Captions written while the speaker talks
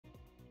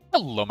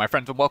Hello my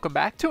friends and welcome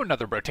back to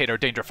another Brotato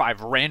Danger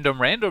 5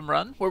 random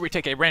run, where we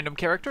take a random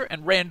character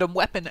and random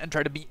weapon and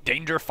try to beat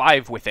Danger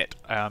 5 with it.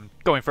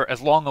 Going for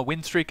as long a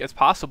win streak as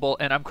possible,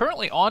 and I'm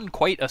currently on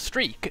quite a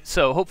streak,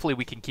 so hopefully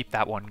we can keep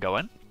that one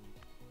going.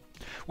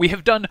 We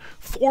have done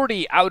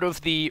 40 out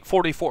of the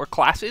 44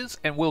 classes,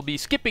 and we'll be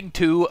skipping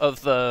 2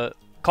 of the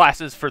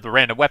classes for the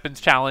random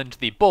weapons challenge.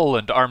 The Bull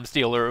and Arms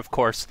Dealer, of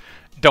course,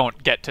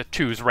 don't get to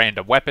choose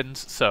random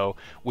weapons, so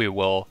we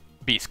will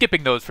be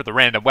skipping those for the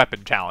random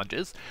weapon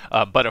challenges.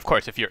 But of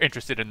course, if you're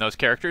interested in those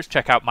characters,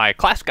 check out my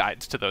class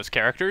guides to those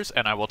characters,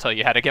 and I will tell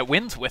you how to get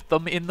wins with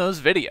them in those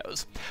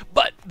videos.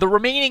 But the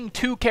remaining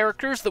 2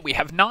 characters that we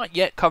have not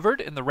yet covered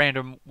in the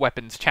random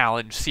weapons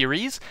challenge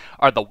series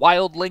are the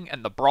Wildling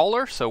and the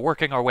Brawler, so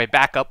working our way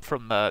back up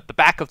from the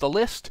back of the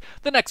list,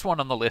 the next one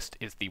on the list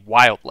is the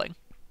Wildling.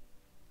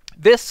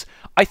 This,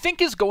 I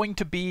think, is going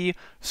to be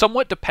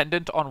somewhat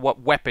dependent on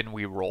what weapon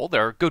we roll.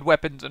 There are good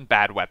weapons and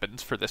bad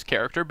weapons for this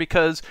character,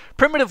 because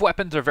primitive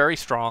weapons are very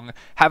strong.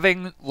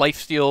 Having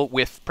lifesteal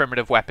with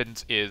primitive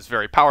weapons is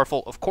very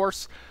powerful, of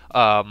course,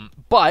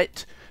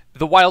 but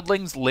the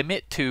Wildling's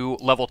limit to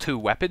level 2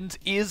 weapons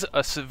is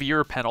a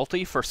severe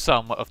penalty for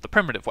some of the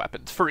primitive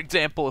weapons. For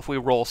example, if we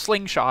roll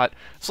Slingshot,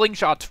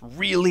 Slingshots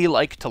really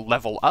like to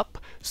level up,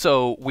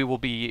 so we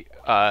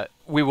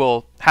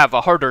will have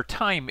a harder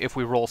time if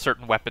we roll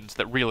certain weapons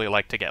that really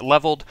like to get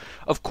leveled.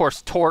 Of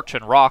course, Torch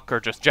and Rock are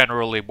just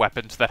generally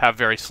weapons that have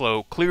very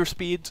slow clear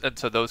speeds, and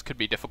so those could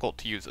be difficult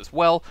to use as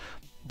well,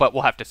 but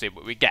we'll have to see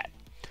what we get.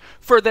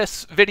 For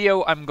this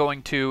video, I'm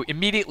going to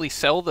immediately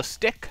sell the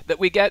stick that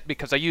we get,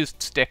 because I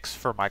used sticks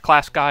for my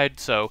class guide,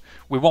 so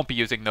we won't be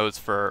using those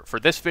for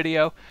this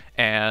video,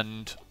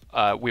 and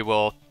we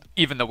will,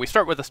 even though we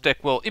start with a stick,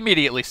 we'll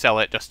immediately sell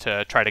it just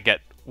to try to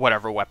get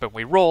whatever weapon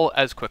we roll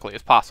as quickly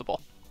as possible.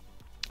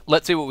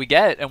 Let's see what we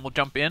get, and we'll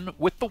jump in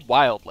with the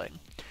Wildling.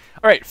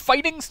 Alright,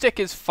 Fighting Stick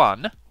is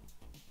fun.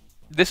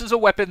 This is a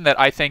weapon that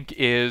I think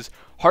is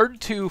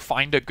hard to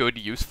find a good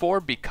use for,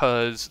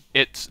 because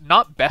it's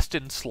not best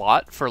in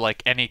slot for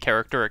like any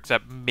character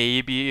except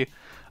maybe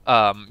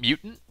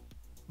Mutant,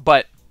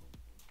 but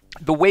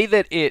the way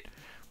that it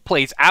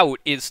plays out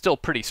is still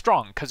pretty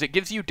strong, because it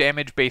gives you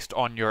damage based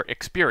on your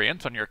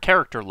experience, on your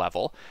character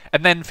level,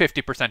 and then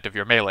 50% of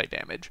your melee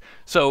damage.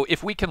 So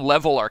if we can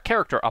level our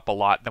character up a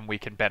lot, then we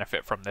can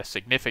benefit from this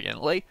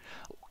significantly.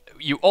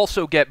 You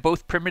also get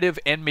both primitive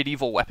and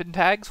medieval weapon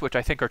tags, which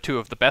I think are 2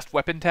 of the best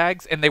weapon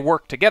tags, and they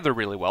work together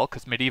really well,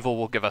 because medieval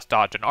will give us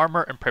dodge and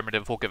armor, and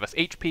primitive will give us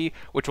HP,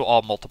 which will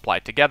all multiply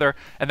together.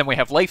 And then we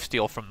have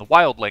lifesteal from the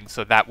Wildling,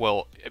 so that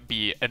will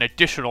be an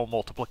additional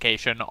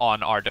multiplication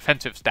on our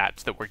defensive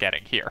stats that we're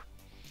getting here.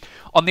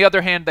 On the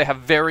other hand, they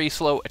have very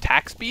slow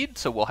attack speed,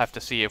 so we'll have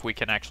to see if we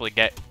can actually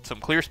get some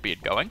clear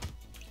speed going.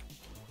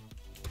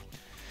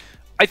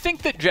 I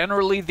think that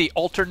generally the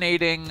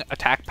alternating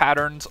attack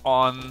patterns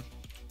on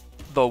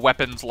the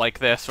weapons like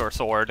this or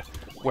sword,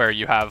 where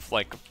you have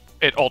like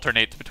it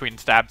alternates between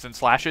stabs and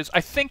slashes,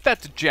 I think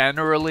that's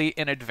generally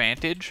an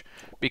advantage,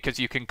 because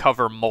you can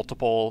cover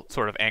multiple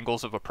sort of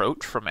angles of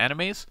approach from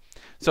enemies.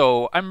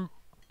 So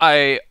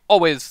I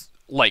always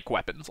like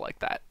weapons like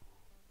that.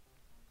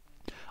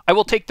 I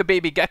will take the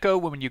Baby Gecko.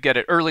 When you get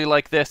it early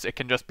like this, it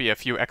can just be a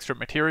few extra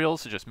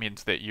materials. It just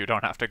means that you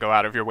don't have to go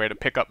out of your way to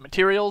pick up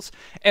materials.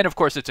 And of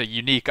course, it's a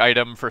unique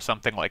item for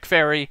something like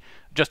Fairy.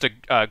 Just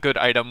a good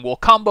item. Will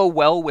combo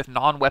well with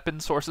non-weapon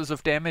sources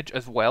of damage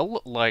as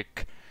well,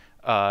 like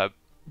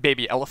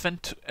Baby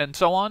Elephant and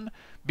so on,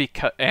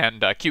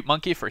 and Cute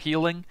Monkey for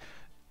healing.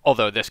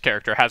 Although this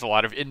character has a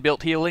lot of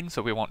inbuilt healing,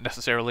 so we won't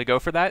necessarily go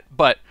for that.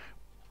 But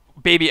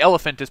Baby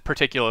Elephant is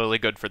particularly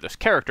good for this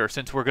character,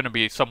 since we're going to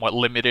be somewhat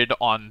limited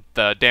on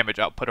the damage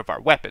output of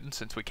our weapons,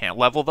 since we can't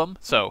level them.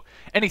 So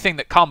anything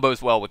that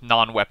combos well with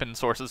non-weapon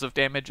sources of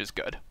damage is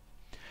good.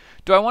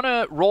 Do I want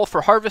to roll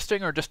for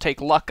Harvesting or just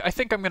take luck? I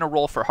think I'm going to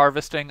roll for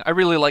Harvesting. I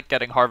really like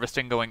getting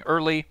Harvesting going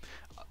early.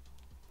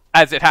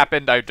 As it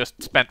happened, I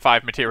just spent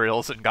 5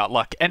 materials and got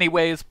luck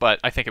anyways, but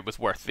I think it was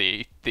worth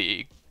the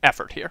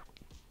effort here.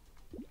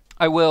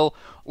 I will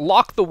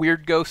lock the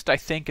Weird Ghost. I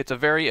think it's a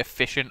very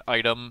efficient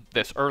item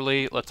this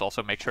early. Let's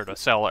also make sure to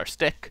sell our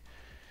stick.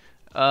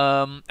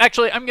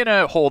 Actually, I'm going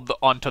to hold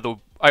onto the...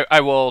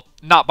 I will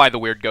not buy the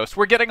Weird Ghost.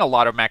 We're getting a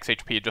lot of max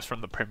HP just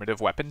from the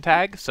primitive weapon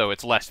tag, so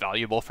it's less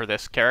valuable for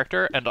this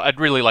character, and I'd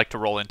really like to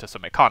roll into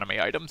some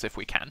economy items if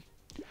we can.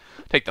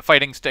 Take the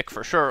Fighting Stick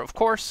for sure, of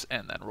course,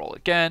 and then roll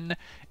again.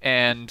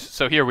 And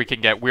so here we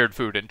can get Weird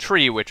Food and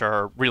Tree, which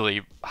are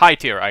really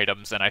high-tier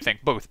items, and I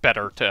think both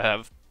better to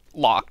have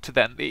locked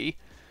than the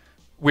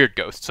Weird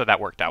Ghost, so that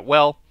worked out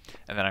well.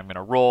 And then I'm going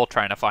to roll,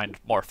 trying to find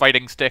more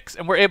Fighting Sticks,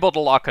 and we're able to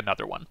lock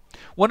another one.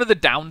 One of the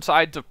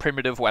downsides of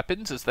primitive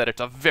weapons is that it's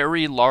a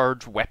very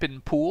large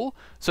weapon pool,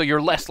 so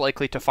you're less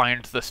likely to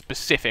find the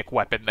specific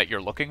weapon that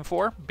you're looking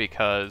for,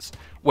 because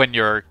when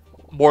you're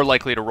more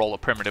likely to roll a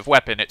primitive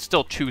weapon, it's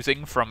still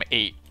choosing from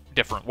 8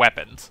 different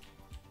weapons.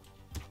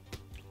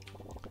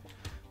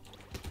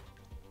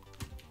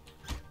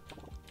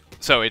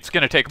 So it's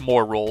going to take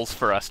more rolls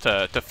for us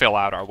to fill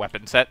out our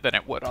weapon set than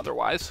it would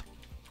otherwise.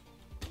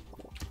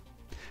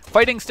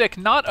 Fighting Stick,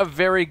 not a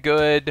very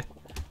good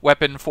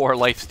weapon for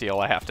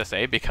lifesteal, I have to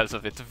say, because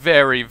of its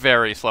very,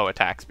 very slow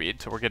attack speed,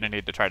 so we're going to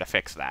need to try to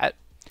fix that.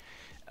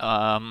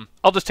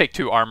 I'll just take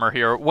 2 armor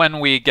here.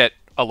 When we get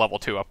a level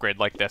 2 upgrade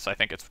like this, I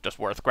think it's just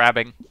worth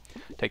grabbing.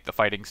 Take the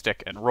Fighting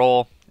Stick and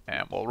roll,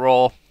 and we'll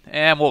roll,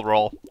 and we'll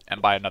roll, and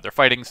buy another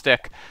Fighting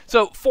Stick.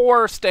 So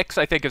 4 sticks,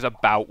 I think, is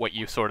about what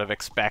you sort of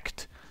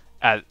expect,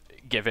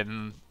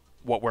 given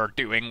what we're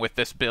doing with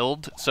this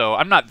build. So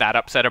I'm not that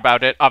upset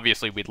about it.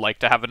 Obviously, we'd like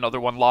to have another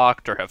one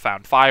locked or have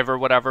found 5 or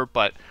whatever,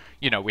 but,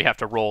 you know, we have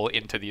to roll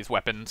into these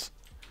weapons,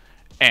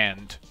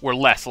 and we're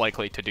less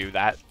likely to do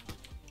that.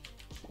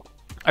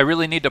 I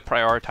really need to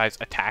prioritize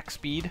attack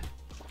speed,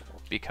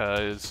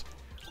 because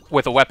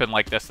with a weapon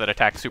like this that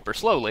attacks super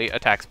slowly,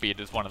 attack speed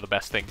is one of the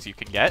best things you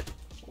can get.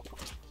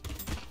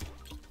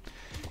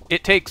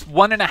 It takes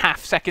 1.5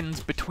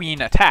 seconds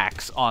between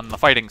attacks on the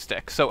Fighting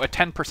Stick, so a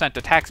 10%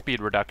 attack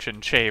speed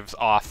reduction shaves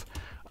off,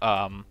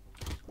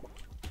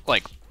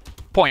 like,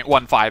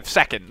 0.15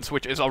 seconds,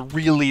 which is a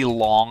really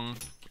long,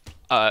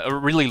 a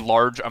really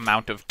large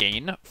amount of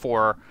gain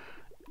for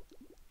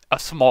a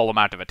small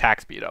amount of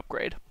attack speed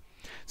upgrade.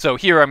 So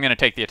here I'm going to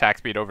take the attack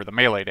speed over the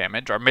melee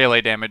damage. Our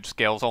melee damage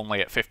scales only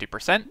at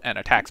 50%, and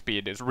attack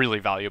speed is really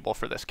valuable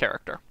for this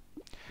character.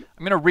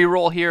 I'm going to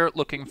reroll here,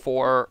 looking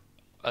for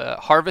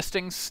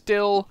harvesting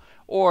still,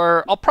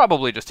 or I'll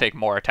probably just take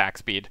more attack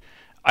speed.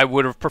 I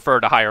would have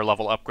preferred a higher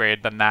level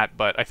upgrade than that,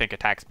 but I think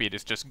attack speed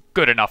is just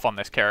good enough on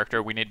this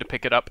character. We need to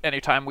pick it up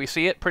anytime we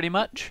see it, pretty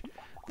much.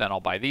 Then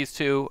I'll buy these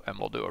 2, and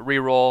we'll do a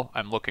reroll.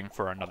 I'm looking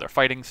for another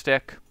Fighting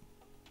Stick.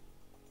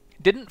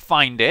 Didn't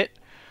find it.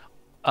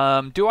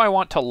 Do I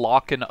want to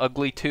lock an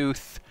Ugly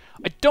Tooth?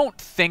 I don't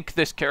think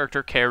this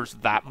character cares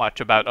that much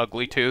about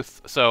Ugly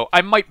Tooth, so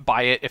I might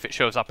buy it if it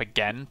shows up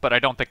again, but I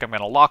don't think I'm going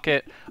to lock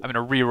it. I'm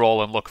going to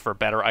reroll and look for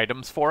better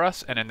items for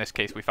us, and in this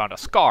case we found a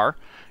Scar,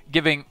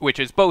 which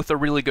is both a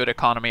really good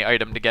economy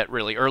item to get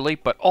really early,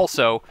 but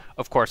also,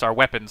 of course, our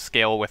weapons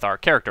scale with our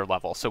character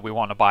level, so we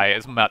want to buy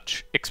as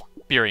much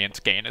experience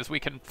gain as we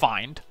can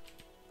find.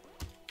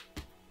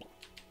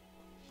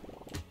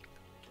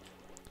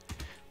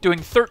 Doing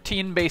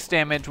 13 base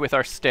damage with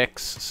our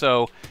sticks,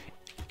 so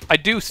I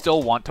do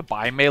still want to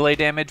buy melee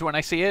damage when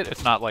I see it.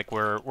 It's not like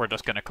we're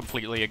just going to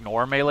completely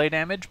ignore melee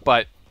damage,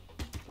 but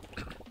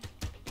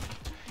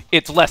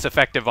it's less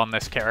effective on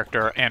this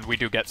character, and we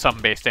do get some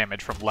base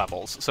damage from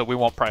levels, so we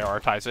won't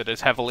prioritize it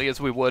as heavily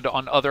as we would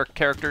on other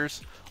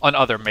characters, on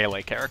other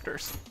melee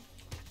characters.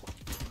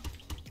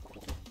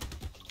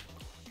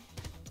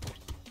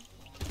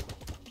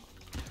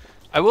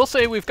 I will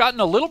say we've gotten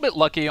a little bit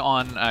lucky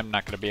on... I'm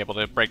not going to be able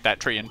to break that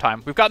tree in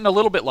time. We've gotten a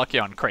little bit lucky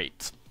on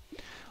crates.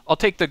 I'll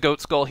take the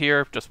Goat Skull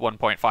here, just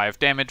 1.5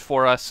 damage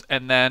for us,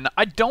 and then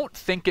I don't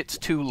think it's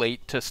too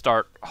late to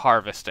start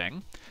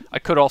harvesting. I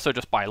could also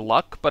just buy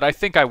luck, but I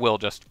think I will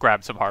just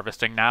grab some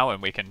harvesting now,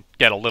 and we can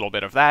get a little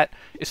bit of that,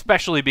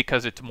 especially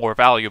because it's more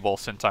valuable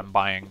since I'm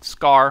buying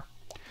Scar.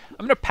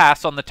 I'm going to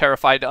pass on the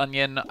Terrified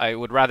Onion. I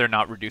would rather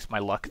not reduce my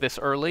luck this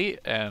early,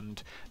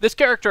 and this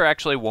character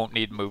actually won't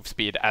need move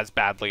speed as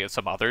badly as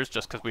some others,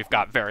 just because we've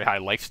got very high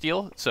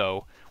lifesteal,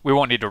 so we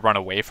won't need to run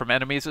away from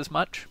enemies as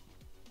much.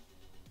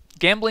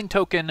 Gambling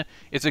Token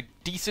is a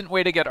decent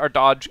way to get our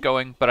dodge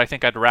going, but I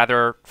think I'd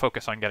rather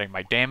focus on getting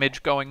my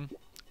damage going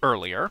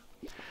earlier.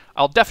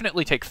 I'll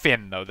definitely take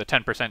Finn, though. The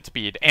 10%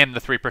 speed and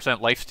the 3%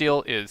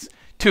 lifesteal is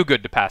too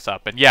good to pass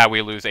up, and yeah,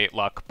 we lose 8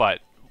 luck, but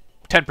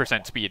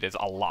 10% speed is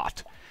a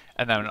lot.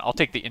 And then I'll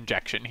take the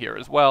injection here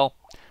as well.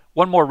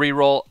 One more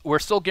reroll. We're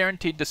still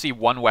guaranteed to see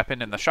one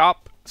weapon in the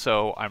shop,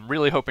 so I'm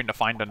really hoping to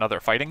find another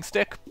Fighting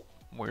Stick.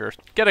 We're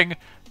getting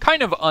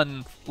kind of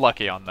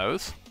unlucky on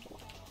those.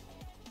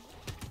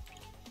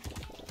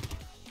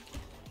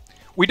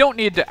 We don't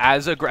need to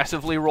as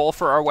aggressively roll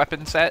for our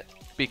weapon set,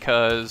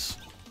 because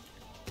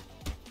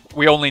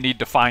we only need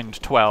to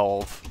find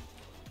 12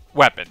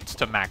 weapons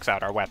to max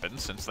out our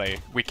weapons, since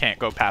we can't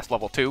go past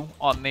level 2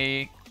 on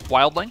the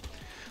Wildling.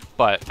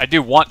 But I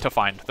do want to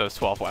find those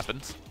 12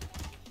 weapons.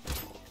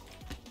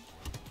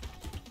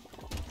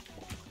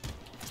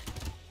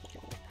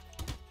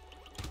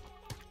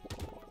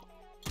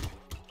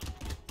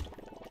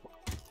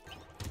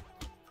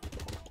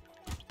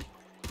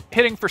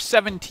 Hitting for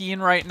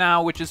 17 right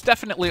now, which is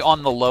definitely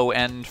on the low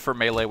end for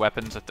melee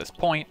weapons at this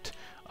point.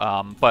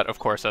 But of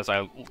course, as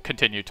I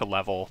continue to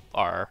level,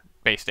 our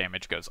base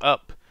damage goes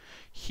up.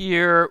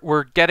 Here,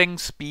 we're getting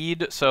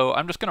speed, so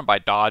I'm just going to buy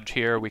dodge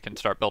here. We can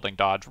start building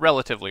dodge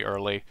relatively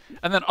early,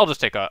 and then I'll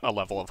just take a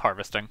level of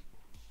harvesting.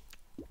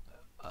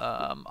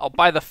 I'll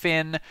buy the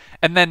Fin,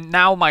 and then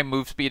now my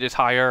move speed is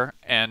higher,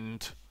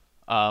 and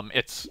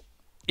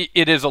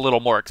it is a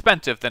little more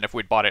expensive than if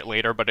we'd bought it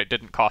later, but it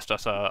didn't cost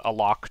us a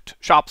locked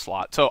shop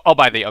slot, so I'll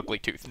buy the Ugly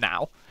Tooth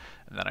now.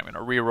 And then I'm going to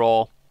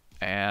reroll,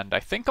 and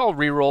I think I'll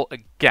reroll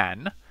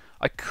again.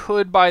 I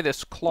could buy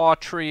this Claw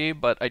Tree,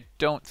 but I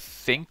don't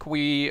think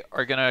we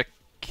are going to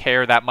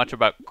care that much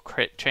about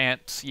crit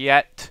chance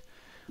yet.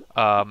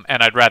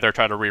 And I'd rather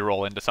try to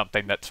reroll into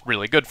something that's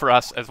really good for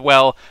us as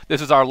well.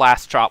 This is our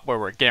last shop where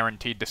we're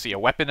guaranteed to see a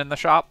weapon in the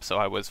shop, so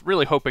I was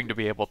really hoping to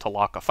be able to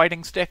lock a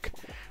fighting stick,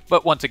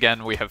 but once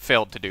again we have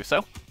failed to do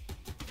so.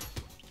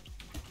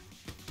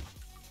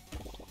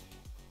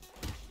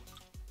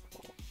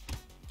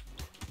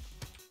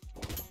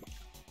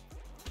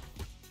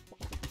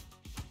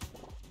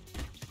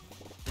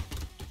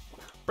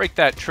 Break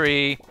that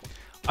tree.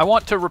 I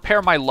want to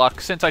repair my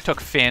luck. Since I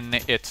took Finn,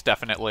 it's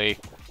definitely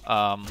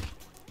on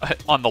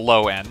the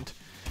low end.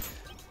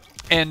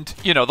 And,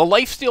 you know, the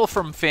lifesteal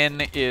from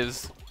Finn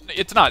is...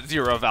 It's not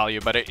 0 value,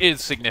 but it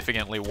is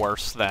significantly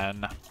worse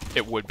than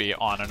it would be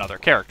on another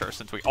character,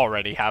 since we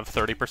already have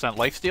 30%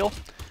 lifesteal.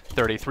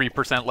 33%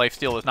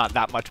 lifesteal is not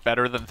that much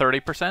better than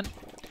 30%.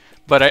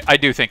 But I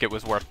do think it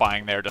was worth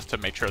buying there just to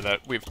make sure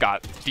that we've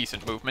got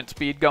decent movement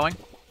speed going.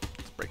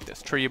 Break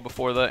this tree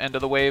before the end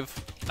of the wave.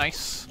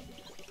 Nice.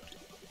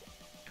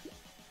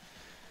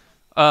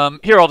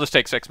 Here I'll just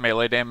take 6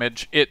 melee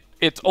damage.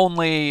 It's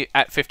only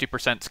at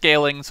 50%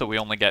 scaling, so we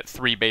only get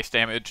 3 base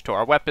damage to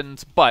our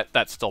weapons, but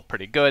that's still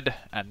pretty good.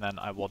 And then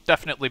I will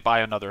definitely buy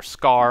another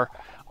Scar.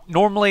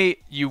 Normally,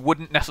 you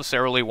wouldn't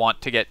necessarily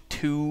want to get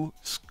 2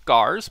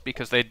 Scars,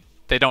 because they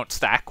don't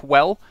stack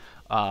well.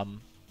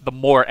 The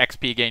more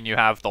XP gain you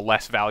have, the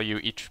less value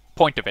each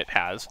point of it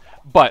has.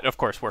 But, of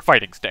course, we're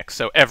fighting sticks,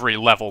 so every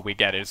level we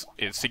get is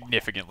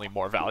significantly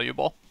more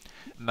valuable.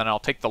 And then I'll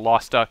take the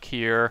Lost Duck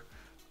here.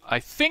 I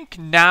think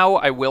now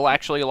I will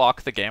actually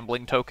lock the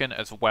Gambling Token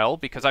as well,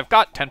 because I've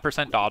got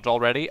 10% dodge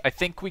already. I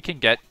think we can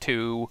get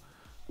to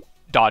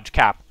dodge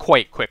cap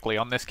quite quickly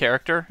on this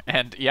character.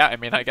 And yeah, I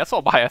mean, I guess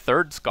I'll buy a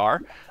 3rd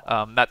Scar.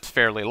 That's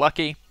fairly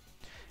lucky.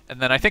 And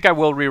then I think I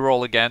will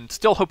reroll again,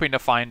 still hoping to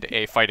find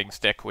a fighting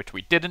stick, which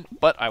we didn't,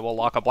 but I will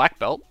lock a black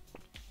belt.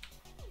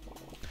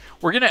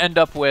 We're going to end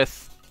up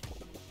with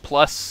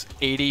plus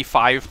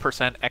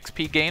 85%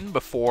 XP gain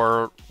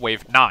before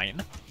wave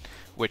 9,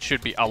 which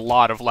should be a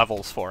lot of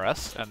levels for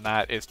us, and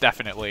that is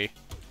definitely...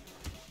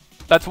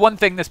 That's one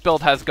thing this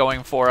build has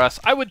going for us.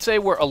 I would say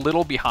we're a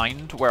little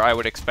behind where I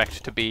would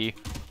expect to be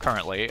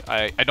currently.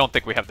 I don't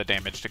think we have the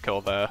damage to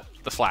kill the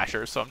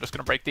slashers, so I'm just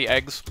going to break the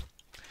eggs.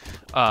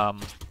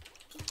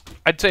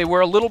 I'd say we're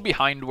a little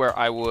behind where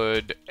I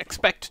would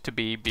expect to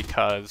be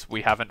because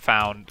we haven't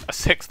found a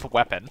 6th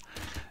weapon,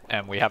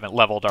 and we haven't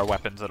leveled our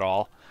weapons at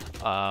all.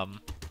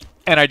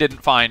 And I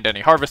didn't find any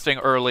harvesting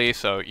early,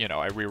 so, you know,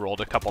 I rerolled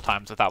a couple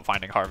times without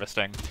finding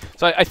harvesting.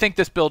 So I think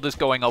this build is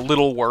going a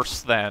little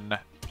worse than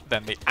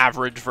the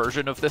average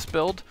version of this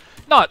build.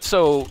 Not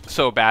so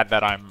bad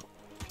that I'm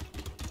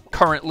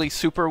currently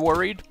super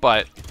worried,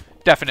 but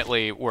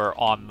definitely we're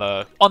on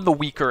the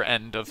weaker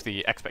end of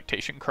the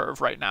expectation curve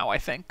right now, I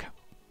think.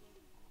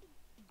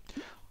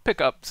 Pick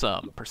up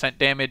some percent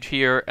damage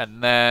here,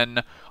 and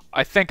then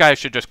I think I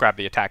should just grab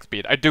the attack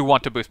speed. I do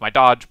want to boost my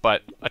dodge,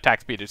 but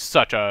attack speed is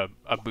such a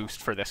boost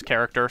for this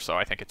character, so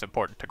I think it's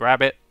important to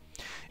grab it.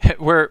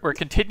 We're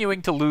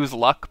continuing to lose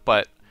luck,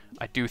 but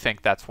I do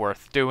think that's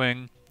worth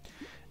doing.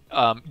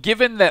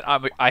 Given that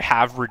I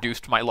have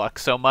reduced my luck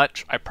so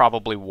much, I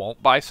probably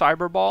won't buy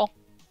Cyber Ball.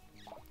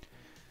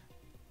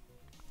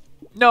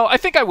 No, I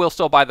think I will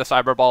still buy the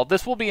Cyber Ball.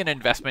 This will be an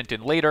investment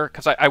in later,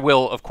 because I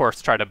will, of course,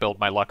 try to build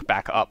my luck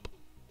back up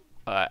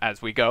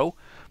as we go,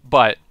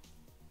 but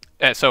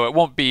so it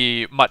won't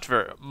be much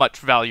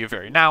value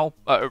right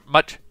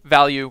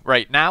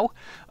now,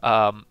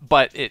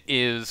 but it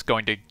is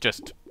going to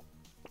just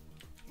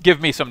give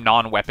me some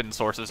non-weapon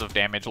sources of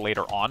damage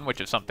later on,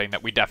 which is something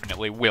that we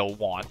definitely will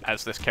want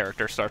as this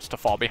character starts to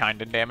fall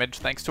behind in damage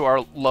thanks to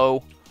our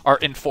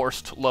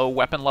enforced low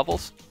weapon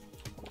levels,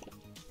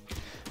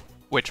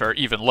 which are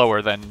even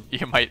lower than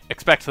you might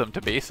expect them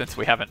to be since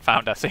we haven't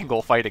found a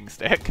single fighting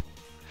stick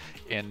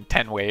in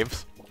 10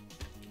 waves.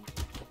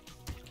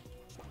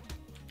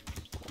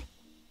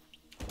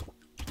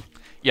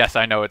 Yes,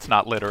 I know it's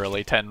not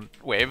literally 10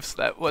 waves.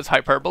 That was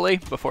hyperbole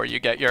before you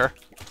get your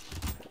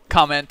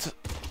comment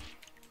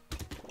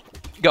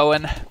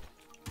going.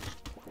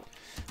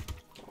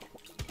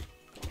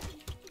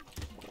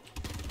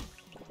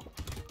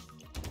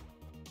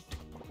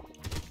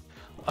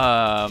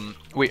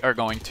 We are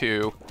going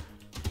to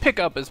pick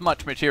up as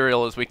much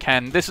material as we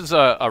can. This is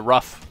a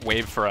rough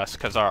wave for us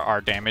because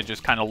our damage is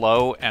kind of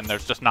low and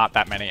there's just not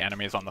that many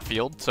enemies on the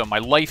field. So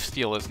my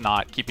lifesteal is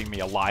not keeping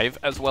me alive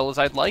as well as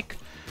I'd like,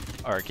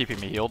 or keeping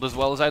me healed as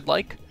well as I'd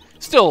like.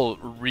 Still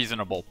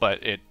reasonable,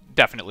 but it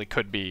definitely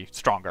could be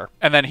stronger.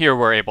 And then here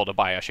we're able to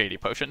buy a Shady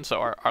Potion,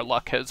 so our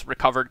luck has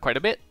recovered quite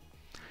a bit.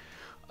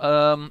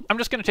 I'm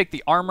just going to take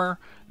the armor.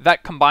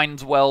 That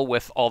combines well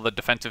with all the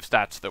defensive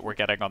stats that we're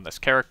getting on this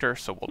character,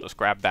 so we'll just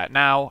grab that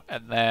now.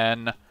 And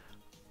then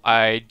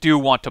I do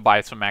want to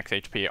buy some max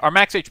HP. Our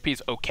max HP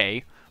is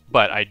okay,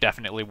 but I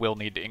definitely will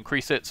need to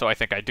increase it, so I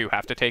think I do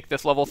have to take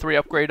this level 3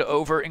 upgrade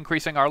over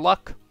increasing our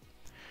luck.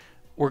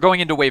 We're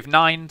going into wave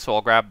 9, so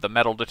I'll grab the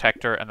metal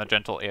detector and the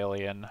gentle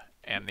alien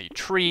and the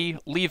tree,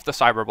 leave the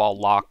cyber ball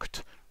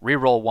locked,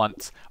 reroll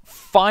once.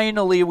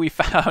 Finally, we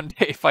found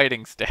a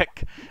fighting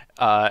stick,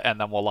 and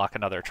then we'll lock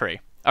another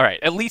tree.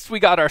 Alright, at least we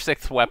got our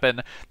 6th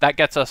weapon. That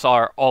gets us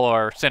all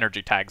our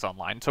synergy tags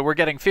online. So we're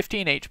getting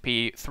 15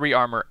 HP, 3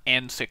 armor,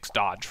 and 6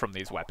 dodge from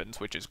these weapons,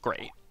 which is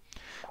great.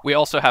 We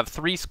also have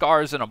 3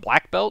 scars and a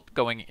black belt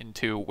going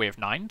into wave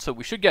 9, so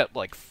we should get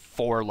like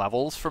 4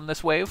 levels from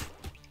this wave.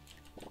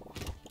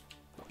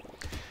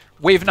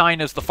 Wave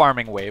 9 is the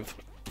farming wave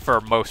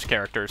for most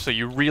characters, so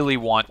you really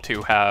want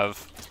to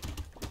have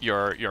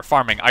your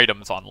farming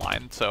items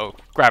online. So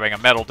grabbing a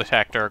metal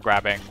detector,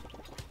 grabbing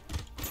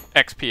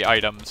XP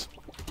items,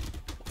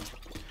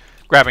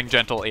 grabbing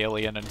Gentle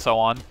Alien, and so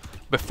on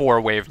before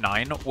wave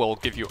 9 will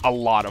give you a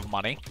lot of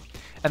money.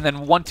 And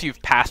then once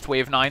you've passed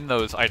wave 9,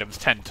 those items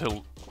tend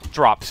to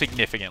drop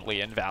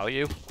significantly in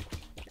value.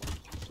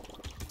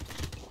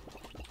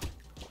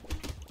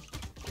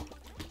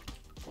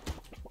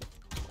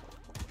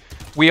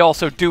 We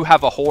also do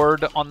have a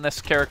horde on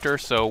this character,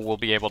 so we'll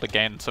be able to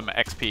gain some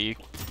XP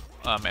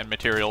and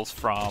materials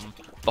from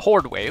the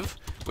horde wave,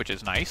 which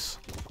is nice.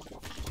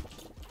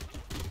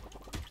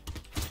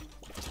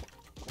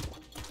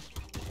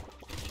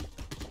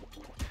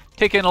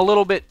 Taking a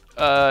little bit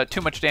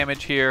too much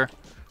damage here.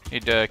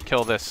 Need to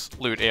kill this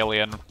loot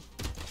alien.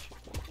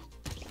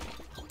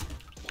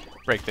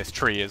 Break this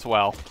tree as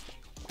well.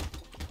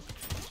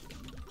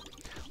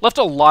 Left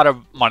a lot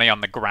of money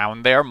on the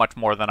ground there, much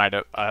more than I'd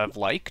have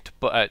liked,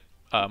 but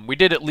we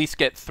did at least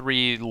get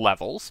 3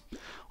 levels.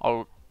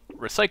 I'll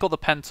recycle the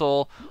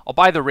pencil. I'll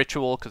buy the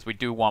ritual because we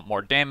do want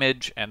more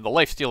damage, and the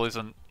lifesteal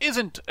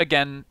isn't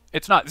again,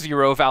 it's not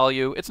 0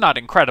 value. It's not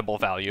incredible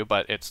value,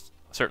 but it's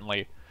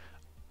certainly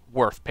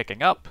worth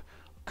picking up.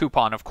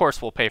 Coupon, of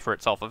course, will pay for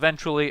itself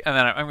eventually, and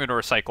then I'm going to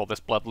recycle this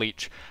blood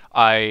leech.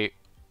 I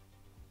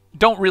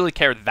don't really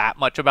care that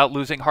much about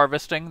losing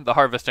harvesting. The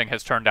harvesting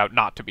has turned out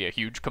not to be a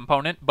huge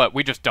component, but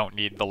we just don't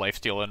need the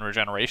lifesteal and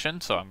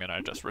regeneration, so I'm going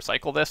to just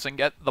recycle this and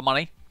get the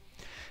money.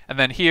 And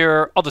then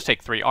here, I'll just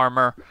take 3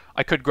 armor.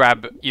 I could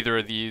grab either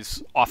of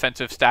these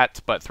offensive stats,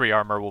 but 3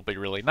 armor will be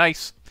really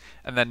nice.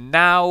 And then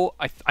now,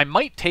 I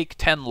might take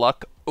 10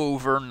 luck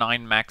over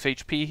 9 max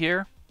HP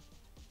here.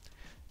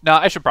 No,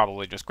 I should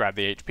probably just grab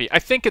the HP. I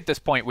think at this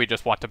point we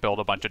just want to build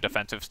a bunch of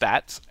defensive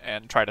stats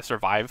and try to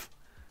survive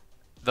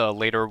the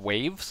later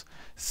waves.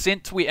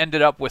 Since we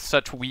ended up with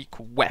such weak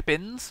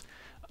weapons,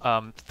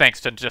 thanks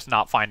to just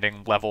not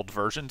finding leveled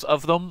versions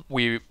of them,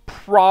 we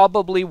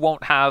probably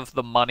won't have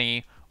the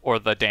money or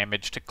the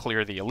damage to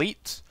clear the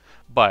elites,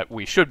 but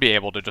we should be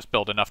able to just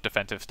build enough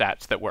defensive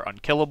stats that we're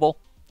unkillable.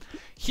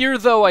 Here,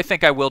 though, I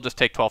think I will just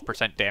take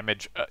 12%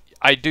 damage.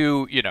 I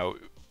do,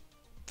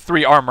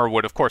 3 armor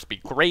would, of course, be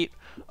great.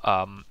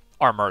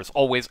 Armor is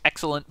always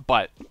excellent,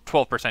 but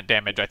 12%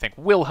 damage, I think,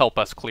 will help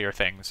us clear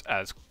things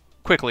as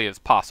quickly as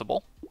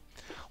possible.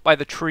 By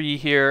the tree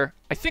here,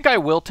 I think I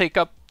will take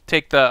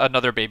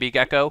another baby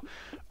gecko.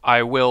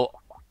 I will...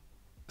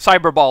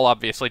 Cyberball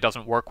obviously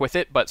doesn't work with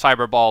it, but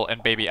Cyberball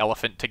and Baby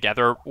Elephant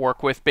together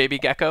work with Baby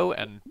Gecko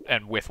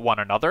and with one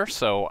another,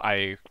 so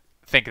I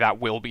think that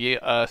will be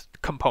a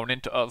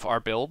component of our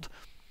build.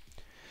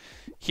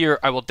 Here,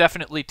 I will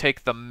definitely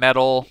take the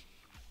metal.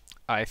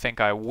 I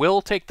think I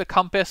will take the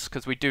compass,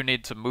 because we do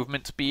need some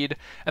movement speed.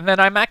 And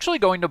then I'm actually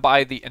going to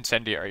buy the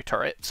incendiary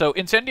turret. So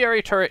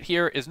incendiary turret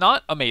here is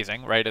not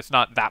amazing, right? It's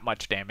not that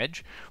much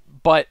damage,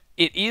 but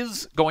it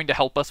is going to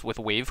help us with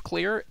wave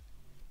clear.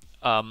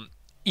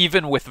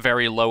 Even with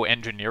very low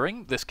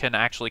engineering, this can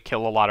actually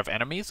kill a lot of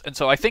enemies. And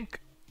so I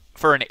think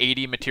for an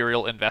 80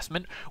 material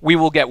investment, we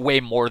will get way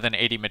more than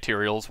 80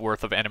 materials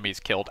worth of enemies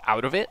killed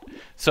out of it.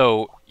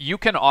 So you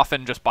can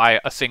often just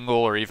buy a single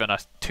or even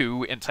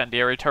 2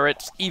 incendiary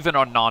turrets, even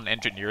on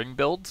non-engineering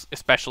builds,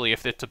 especially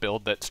if it's a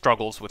build that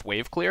struggles with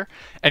wave clear,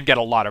 and get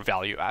a lot of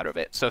value out of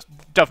it. So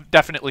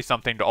definitely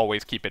something to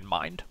always keep in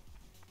mind.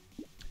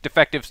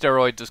 Defective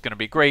steroids is going to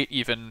be great,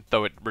 even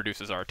though it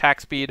reduces our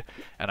attack speed,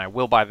 and I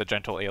will buy the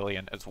Gentle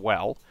Alien as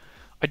well.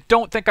 I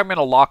don't think I'm going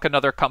to lock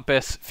another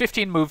compass.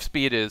 15 move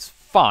speed is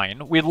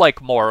fine. We'd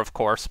like more, of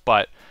course,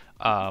 but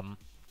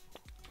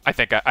I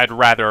think I'd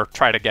rather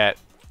try to get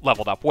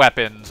leveled up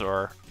weapons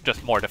or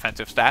just more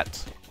defensive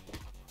stats.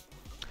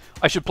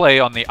 I should play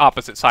on the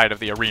opposite side of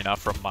the arena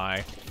from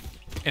my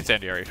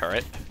incendiary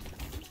turret.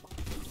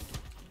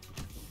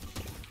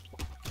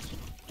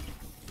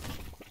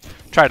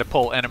 Try to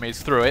pull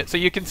enemies through it. So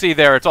you can see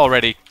there it's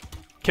already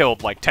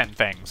killed like 10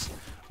 things.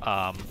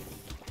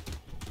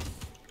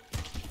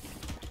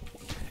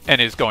 And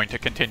is going to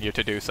continue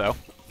to do so.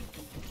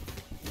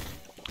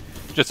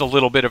 Just a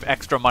little bit of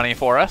extra money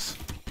for us.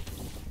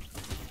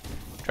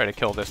 Try to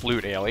kill this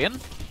loot alien.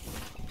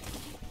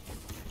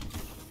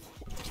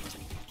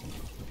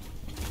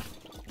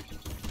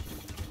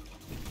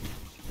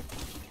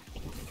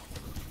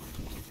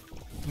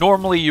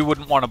 Normally you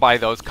wouldn't want to buy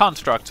those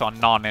constructs on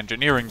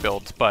non-engineering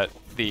builds, but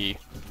the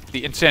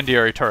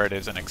incendiary turret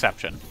is an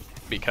exception,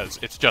 because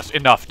it's just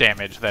enough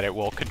damage that it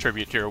will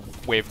contribute to your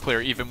wave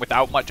clear even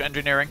without much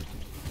engineering.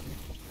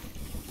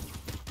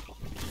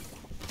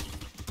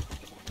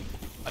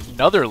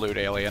 Another loot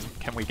alien.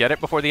 Can we get it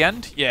before the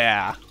end?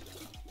 Yeah.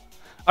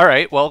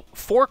 Alright, well,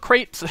 4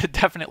 crates,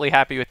 definitely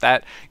happy with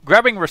that.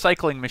 Grabbing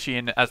Recycling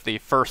Machine as the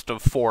first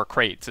of 4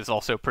 crates is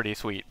also pretty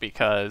sweet,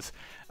 because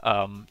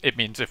it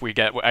means if we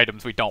get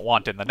items we don't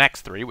want in the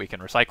next 3, we can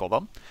recycle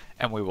them.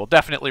 And we will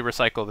definitely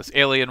recycle this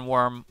alien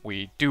worm.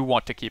 We do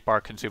want to keep our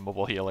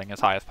consumable healing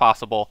as high as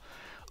possible.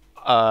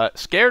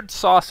 Scared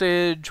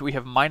Sausage, we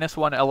have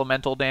 -1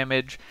 elemental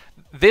damage.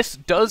 This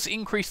does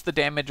increase the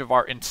damage of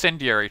our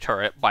incendiary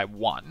turret by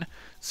 1,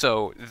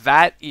 so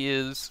that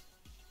is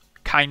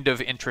kind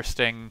of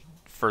interesting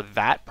for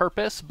that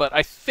purpose, but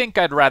I think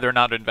I'd rather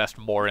not invest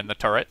more in the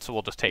turret, so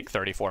we'll just take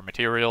 34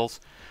 materials.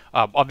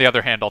 On the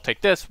other hand, I'll take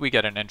this, we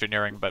get an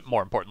engineering, but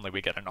more importantly,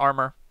 we get an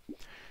armor.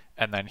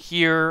 And then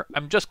here,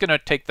 I'm just going to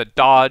take the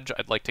dodge.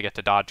 I'd like to get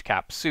to dodge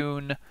cap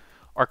soon.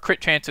 Our crit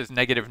chance is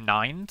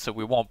 -9, so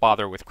we won't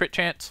bother with crit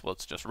chance.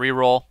 Let's just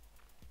reroll.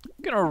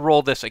 I'm going to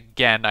roll this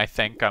again, I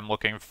think. I'm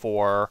looking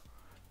for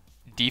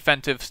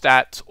defensive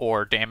stats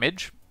or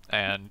damage,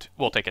 and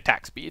we'll take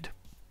attack speed.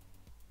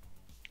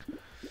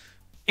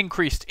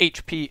 Increased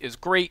HP is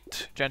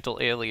great. Gentle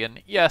Alien,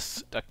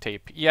 yes. Duct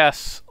Tape,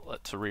 yes.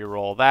 Let's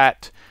reroll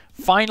that.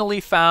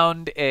 Finally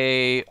found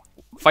a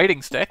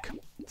fighting stick.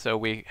 So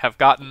we have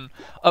gotten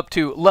up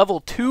to level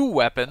 2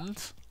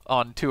 weapons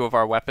on 2 of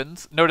our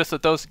weapons. Notice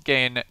that those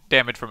gain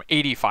damage from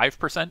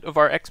 85% of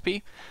our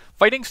XP.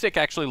 Fighting stick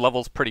actually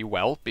levels pretty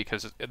well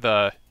because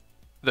the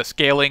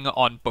scaling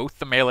on both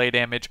the melee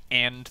damage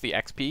and the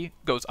XP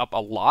goes up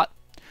a lot.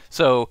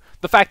 So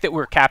the fact that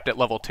we're capped at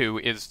level 2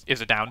 is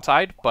a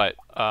downside, but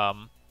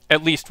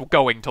at least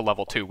going to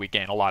level 2 we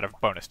gain a lot of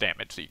bonus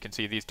damage. So you can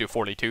see these do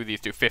 42, these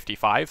do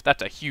 55.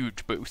 That's a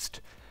huge boost.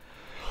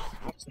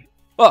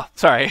 Oh,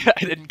 sorry,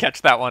 I didn't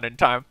catch that one in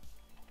time.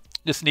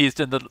 Just sneezed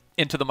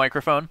into the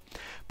microphone.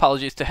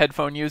 Apologies to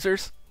headphone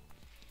users.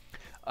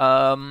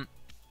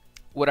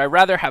 Would I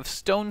rather have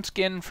Stone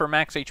Skin for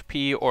max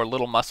HP or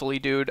Little Muscly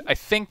Dude? I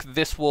think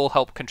this will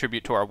help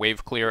contribute to our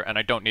wave clear, and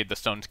I don't need the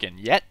Stone Skin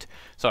yet,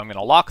 so I'm going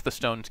to lock the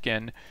Stone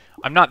Skin.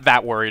 I'm not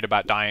that worried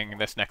about dying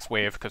this next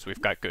wave because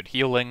we've got good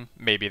healing.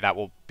 Maybe that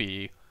will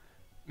be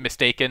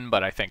mistaken,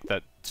 but I think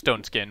that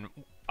Stone Skin...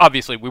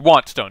 Obviously, we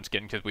want Stone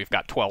Skin because we've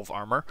got 12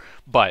 armor,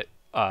 but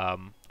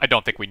I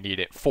don't think we need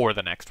it for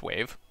the next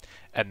wave.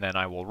 And then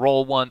I will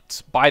roll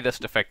once, buy this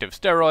defective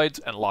steroids,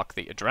 and lock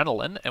the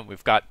adrenaline, and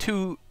we've got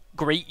 2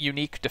 great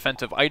unique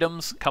defensive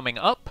items coming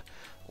up.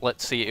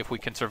 Let's see if we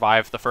can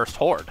survive the first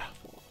horde.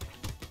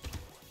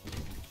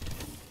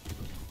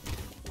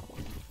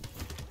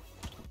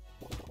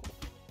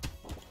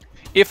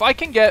 If I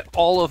can get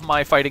all of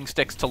my fighting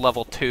sticks to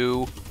level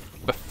 2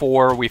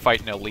 before we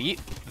fight an elite,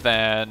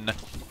 then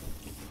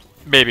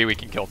maybe we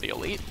can kill the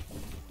elite.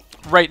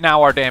 Right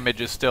now our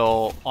damage is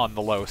still on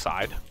the low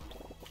side.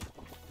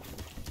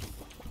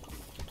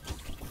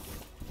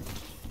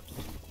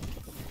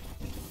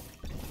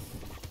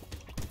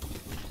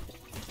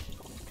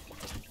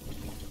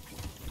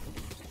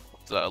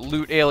 A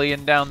loot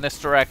alien down this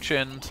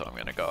direction, so I'm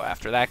going to go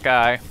after that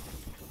guy.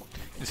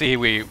 You see,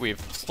 we've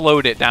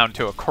slowed it down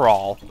to a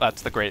crawl.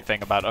 That's the great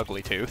thing about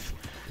Ugly Tooth.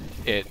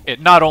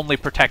 It not only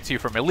protects you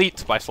from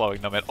elites by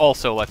slowing them, it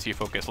also lets you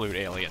focus loot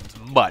aliens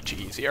much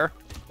easier.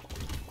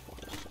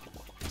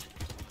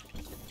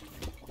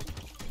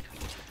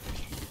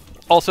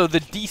 Also, the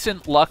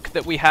decent luck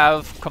that we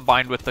have,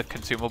 combined with the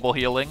consumable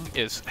healing,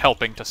 is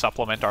helping to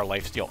supplement our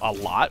lifesteal a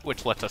lot,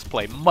 which lets us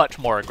play much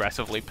more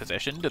aggressively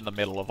positioned in the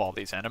middle of all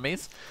these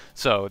enemies.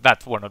 So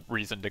that's one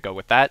reason to go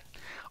with that.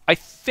 I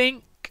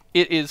think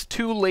it is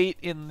too late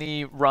in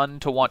the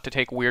run to want to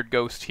take Weird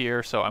Ghost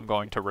here, so I'm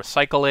going to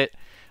recycle it.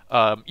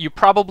 You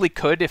probably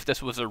could if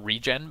this was a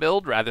regen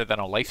build rather than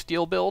a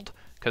lifesteal build,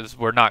 because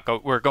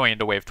we're going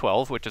into wave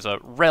 12, which is a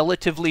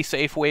relatively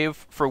safe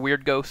wave for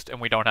Weird Ghost,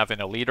 and we don't have an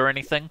elite or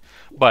anything.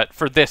 But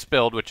for this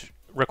build, which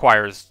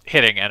requires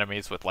hitting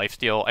enemies with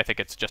lifesteal, I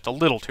think it's just a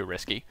little too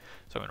risky.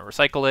 So I'm going to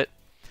recycle it.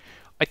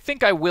 I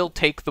think I will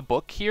take the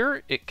book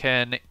here. It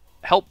can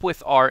help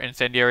with our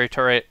incendiary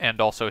turret,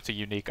 and also it's a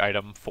unique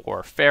item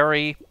for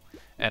Fairy,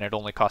 and it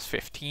only costs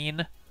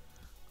 15.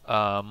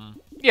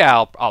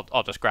 Yeah,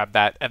 I'll just grab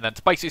that. And then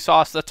Spicy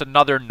Sauce, that's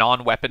another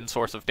non-weapon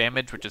source of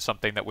damage, which is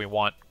something that we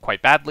want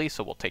quite badly,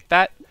 so we'll take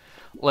that.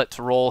 Let's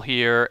roll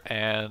here,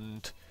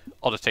 and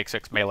I'll just take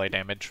 6 melee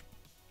damage.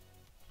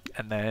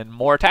 And then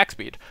more attack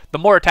speed. The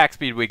more attack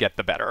speed we get,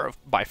 the better,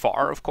 by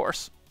far, of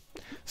course.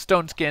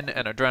 Stone Skin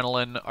and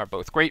Adrenaline are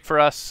both great for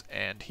us,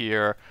 and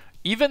here...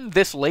 Even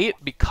this late,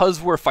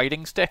 because we're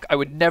Fighting Stick, I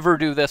would never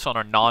do this on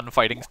a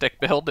non-Fighting Stick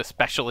build,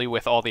 especially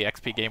with all the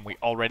XP game we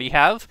already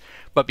have.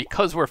 But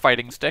because we're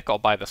Fighting Stick, I'll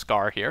buy the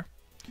Scar here.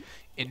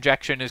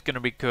 Injection is going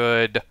to be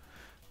good.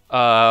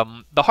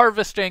 The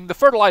Harvesting, the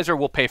Fertilizer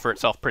will pay for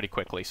itself pretty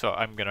quickly, so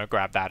I'm going to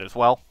grab that as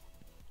well.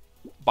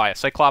 Buy a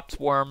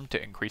Cyclops Worm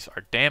to increase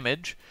our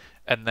damage.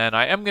 And then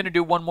I am going to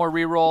do one more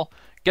reroll.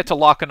 Get to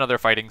lock another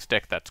Fighting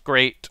Stick, that's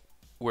great.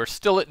 We're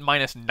still at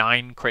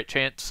 -9 crit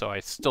chance, so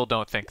I still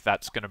don't think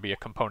that's going to be a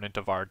component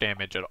of our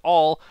damage at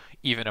all,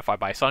 even if I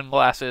buy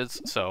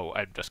sunglasses, so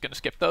I'm just going to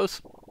skip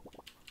those.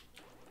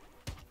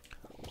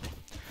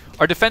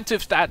 Our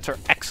defensive stats are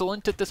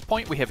excellent at this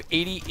point. We have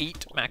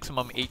 88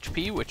 maximum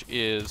HP, which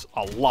is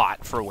a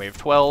lot for Wave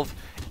 12.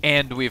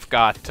 And we've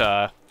got,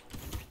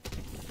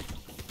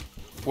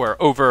 we're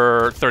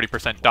over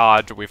 30%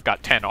 dodge, we've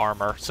got 10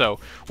 armor.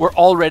 So we're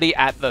already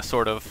at the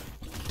sort of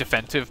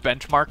defensive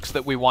benchmarks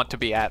that we want to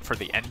be at for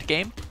the end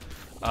game.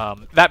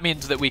 That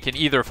means that we can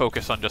either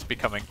focus on just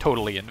becoming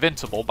totally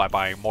invincible by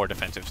buying more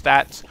defensive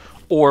stats,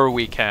 or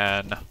we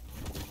can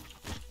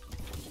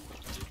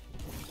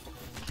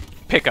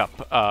pick up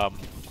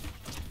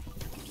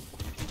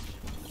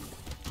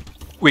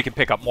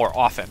more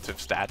offensive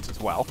stats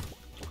as well,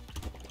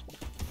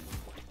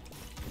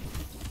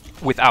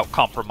 without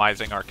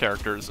compromising our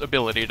character's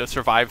ability to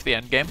survive the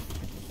endgame.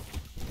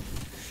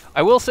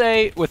 I will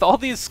say, with all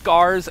these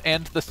scars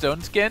and the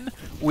stone skin,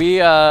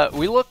 we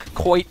look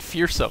quite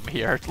fearsome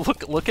here.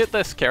 Look at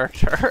this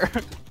character.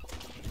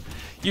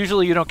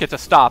 Usually you don't get to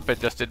stop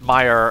and just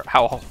admire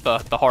how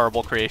the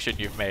horrible creation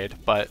you've made,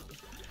 but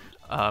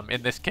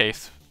in this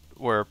case,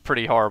 we're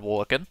pretty horrible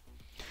looking.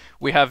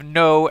 We have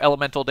no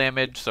elemental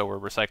damage, so we're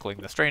recycling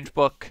the Strange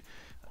Book.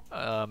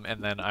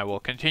 And then I will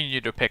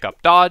continue to pick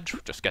up dodge,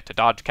 just get to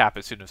dodge cap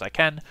as soon as I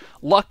can.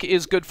 Luck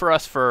is good for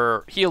us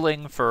for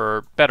healing,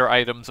 for better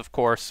items, of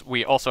course.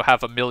 We also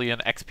have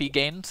 1,000,000 XP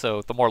gain,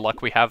 so the more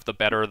luck we have, the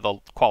better the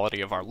quality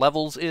of our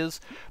levels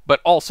is.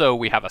 But also,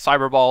 we have a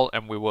Cyber Ball,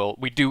 and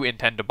we do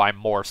intend to buy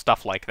more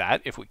stuff like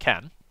that, if we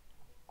can.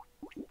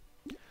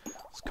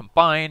 Let's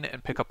combine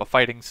and pick up a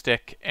fighting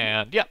stick,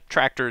 and yeah,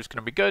 tractor is going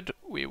to be good.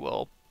 We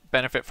will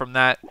benefit from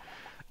that.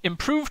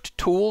 Improved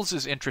tools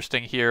is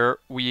interesting here.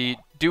 We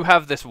do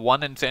have this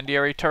one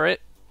incendiary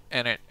turret,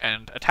 and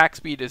attack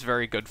speed is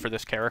very good for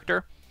this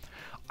character.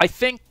 I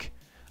think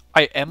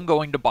I am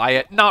going to buy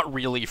it, not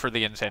really for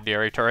the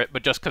incendiary turret,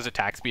 but just because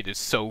attack speed is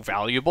so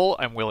valuable,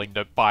 I'm willing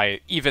to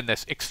buy even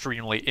this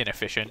extremely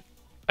inefficient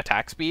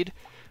attack speed.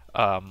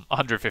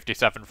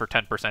 157 for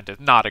 10% is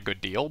not a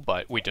good deal,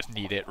 but we just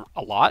need it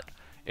a lot.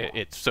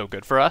 It's so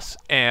good for us,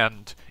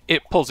 and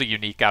it pulls a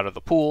unique out of the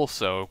pool,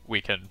 so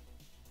we can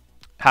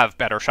have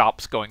better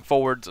shops going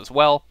forwards as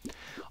well.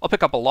 I'll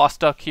pick up a Lost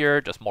Duck here,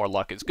 just more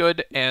luck is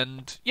good,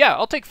 and yeah,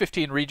 I'll take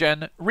 15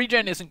 regen.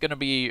 Regen isn't going to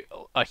be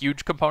a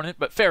huge component,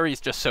 but Fairy's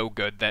just so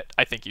good that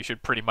I think you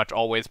should pretty much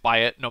always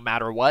buy it no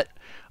matter what,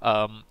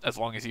 as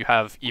long as you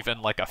have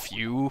even like a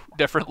few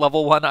different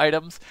level 1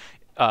 items.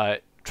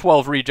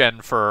 12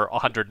 regen for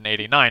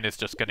 189 is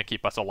just going to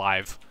keep us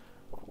alive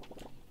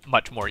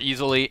much more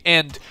easily,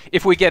 and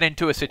if we get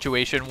into a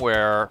situation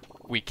where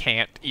we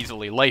can't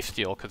easily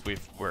lifesteal because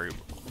we're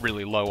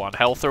really low on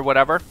health or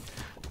whatever,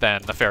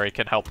 then the Fairy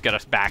can help get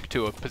us back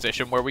to a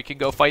position where we can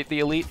go fight the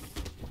elite.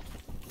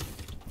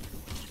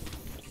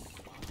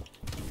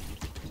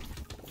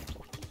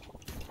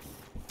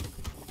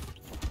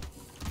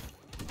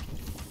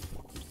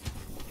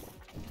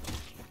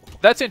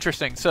 That's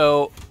interesting.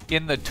 So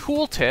in the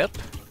tooltip,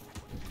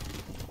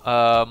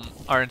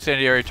 our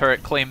incendiary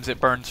turret claims it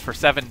burns for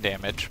 7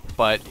 damage,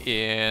 but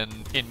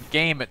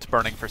in-game it's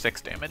burning for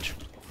 6 damage.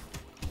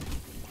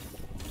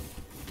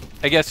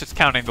 I guess it's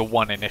counting the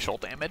 1 initial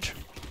damage.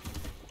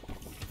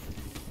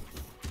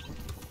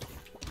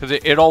 Because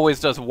it always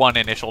does 1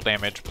 initial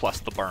damage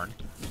plus the burn.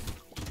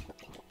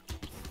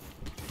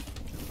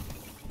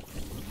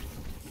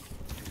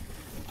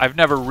 I've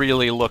never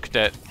really looked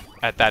at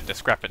that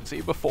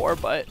discrepancy before,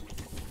 but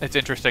it's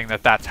interesting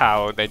that that's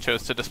how they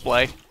chose to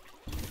display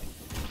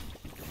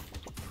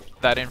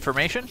that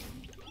information.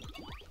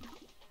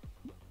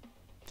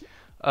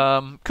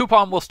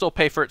 Coupon will still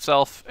pay for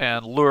itself,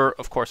 and Lure,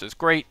 of course, is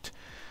great.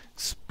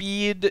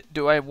 Speed,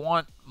 do I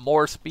want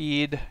more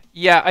speed?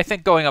 Yeah, I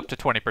think going up to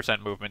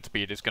 20% movement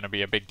speed is going to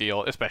be a big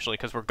deal, especially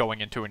because we're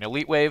going into an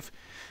elite wave.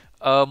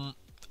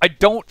 I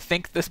don't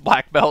think this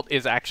black belt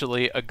is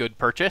actually a good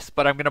purchase,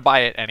 but I'm going to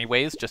buy it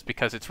anyways, just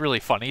because it's really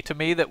funny to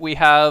me that we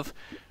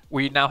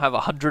now have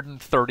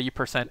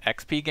 130%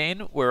 XP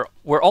gain.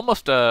 We're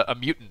almost a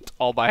mutant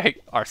all by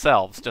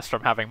ourselves, just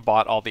from having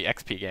bought all the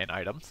XP gain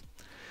items.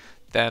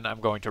 Then I'm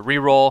going to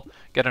reroll,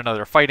 get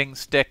another fighting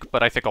stick,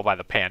 but I think I'll buy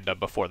the panda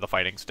before the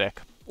fighting stick.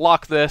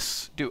 Lock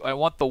this. Do I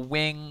want the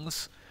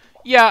wings?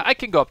 Yeah, I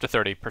can go up to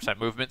 30%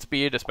 movement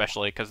speed,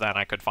 especially because then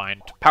I could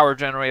find power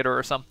generator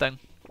or something.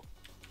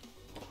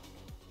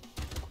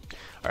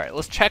 Alright,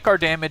 let's check our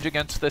damage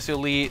against this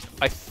elite.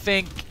 I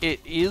think it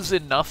is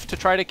enough to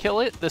try to kill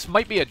it. This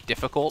might be a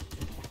difficult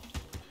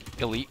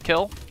elite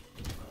kill.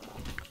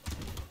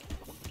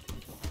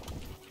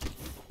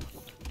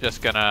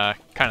 Just gonna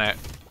kind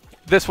of...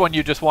 This one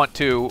you just want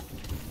to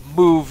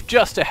move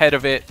just ahead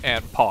of it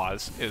and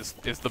pause is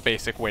the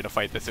basic way to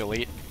fight this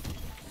elite.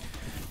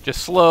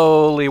 Just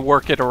slowly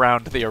work it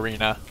around the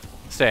arena,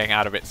 staying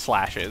out of its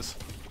slashes.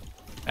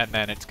 And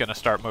then it's going to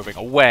start moving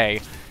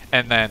away.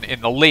 And then in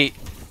the late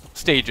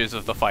stages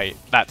of the fight,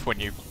 that's when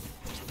you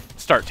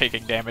start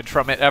taking damage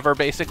from it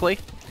basically.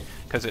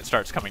 Because it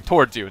starts coming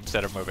towards you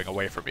instead of moving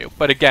away from you.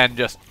 But again,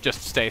 just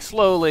stay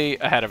slowly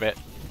ahead of it.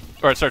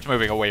 Or it starts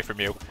moving away from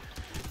you.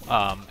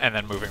 And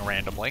then moving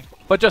randomly.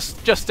 But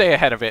just stay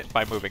ahead of it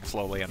by moving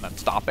slowly and then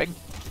stopping.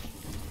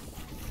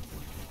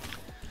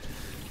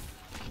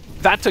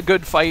 that's a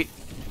good fight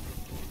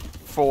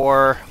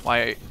for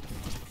my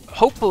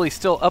hopefully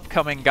still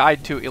upcoming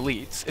guide to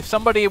elites. If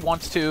somebody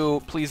wants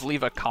to, please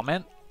leave a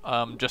comment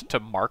just to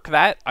mark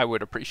that. I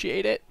would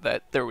appreciate it,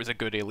 that there was a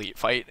good elite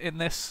fight in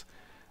this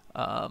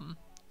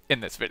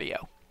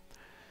video.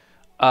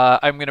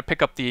 I'm going to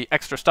pick up the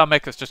extra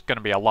stomach. It's just going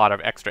to be a lot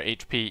of extra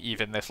HP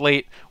even this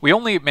late. We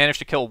only managed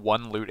to kill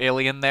one loot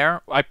alien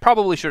there. I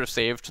probably should have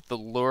saved the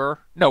lure.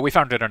 No, we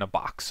found it in a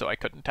box, so I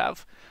couldn't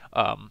have.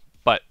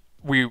 But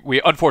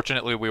we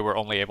unfortunately, we were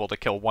only able to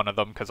kill one of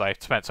them because I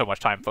spent so much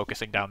time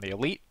focusing down the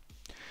elite.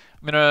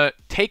 I'm going to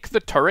take the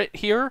turret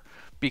here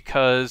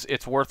because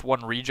it's worth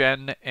 1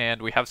 regen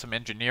and we have some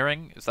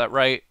engineering. Is that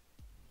right?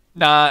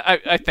 Nah,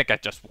 I think I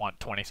just want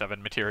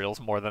 27 materials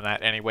more than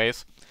that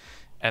anyways.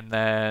 And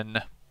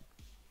then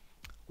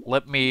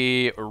let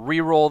me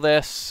re-roll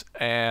this,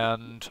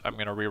 and I'm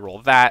going to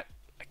re-roll that.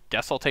 I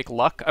guess I'll take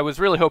luck. I was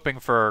really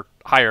hoping for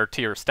higher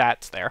tier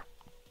stats there.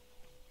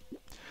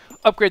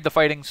 Upgrade the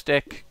fighting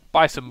stick,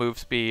 buy some move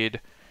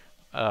speed.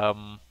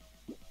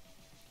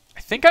 I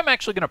think I'm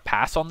actually going to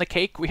pass on the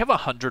cake. We have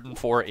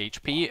 104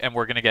 HP, and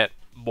we're going to get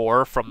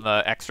more from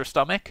the extra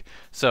stomach.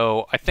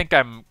 So I think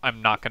I'm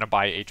not going to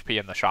buy HP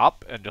in the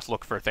shop and just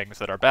look for things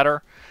that are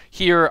better.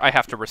 Here, I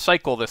have to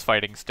recycle this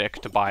fighting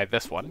stick to buy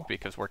this one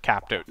because we're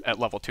capped at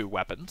level 2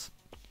 weapons.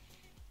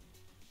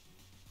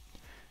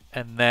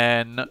 And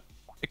then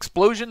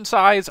explosion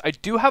size. I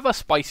do have a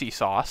spicy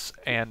sauce,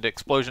 and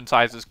explosion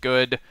size is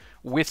good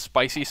with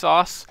spicy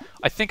sauce.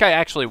 I think I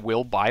actually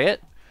will buy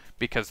it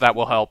because that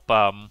will help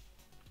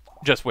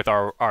just with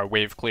our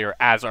wave clear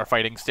as our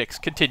fighting sticks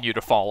continue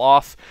to fall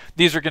off.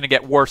 These are going to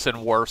get worse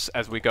and worse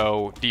as we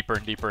go deeper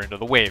and deeper into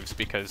the waves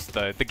because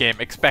the game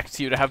expects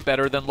you to have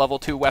better than level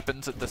 2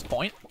 weapons at this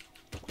point.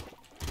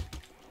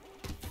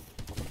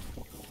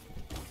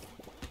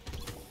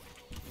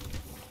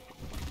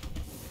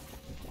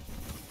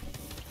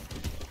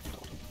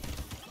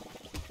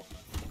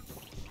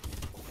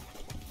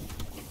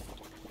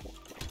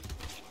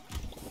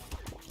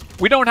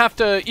 We don't have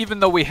to,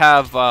 even though we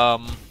have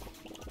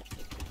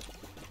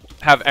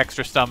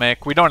extra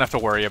stomach, we don't have to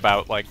worry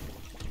about, like,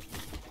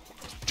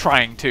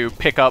 trying to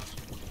pick up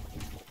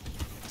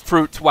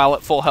fruits while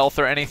at full health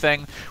or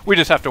anything. We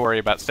just have to worry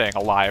about staying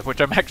alive,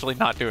 which I'm actually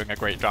not doing a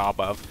great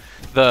job of.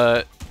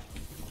 The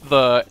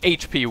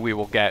HP we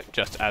will get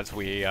just as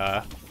we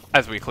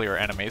clear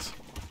enemies.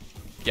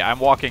 Yeah, I'm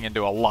walking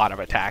into a lot of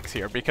attacks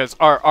here because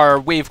our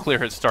wave clear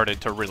has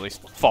started to really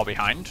fall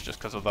behind just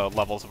because of the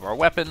levels of our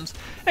weapons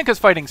and because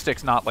fighting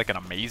stick's not like an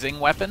amazing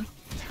weapon.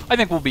 I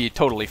think we'll be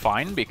totally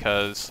fine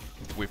because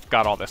we've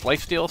got all this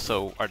lifesteal,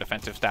 so our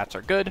defensive stats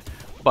are good,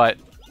 but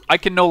I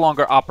can no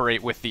longer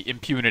operate with the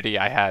impunity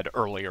I had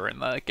earlier in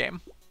the game.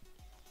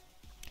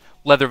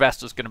 Leather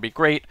vest is going to be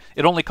great.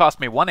 It only cost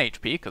me 1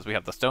 HP because we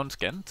have the stone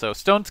skin. So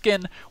stone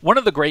skin, one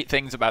of the great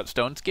things about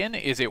stone skin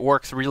is it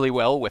works really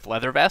well with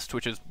leather vest,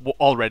 which is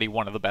already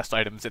one of the best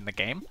items in the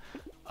game.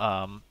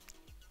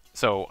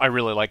 So I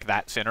really like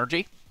that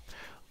synergy.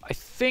 I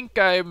think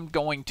I'm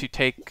going to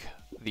take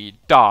the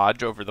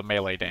dodge over the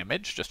melee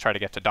damage. Just try to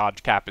get to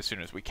dodge cap as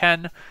soon as we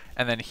can.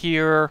 And then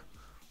here...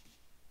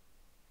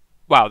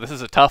 Wow, this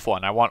is a tough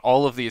one. I want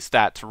all of these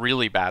stats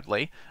really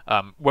badly.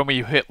 When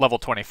we hit level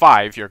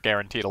 25, you're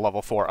guaranteed a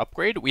level 4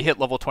 upgrade. We hit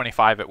level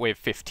 25 at wave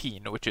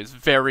 15, which is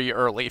very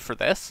early for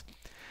this.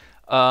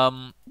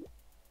 Obviously,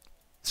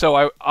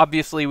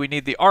 we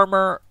need the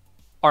armor.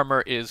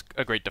 Armor is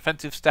a great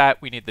defensive stat.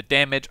 We need the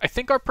damage. I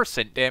think our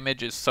percent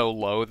damage is so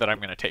low that I'm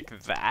going to take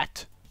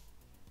that.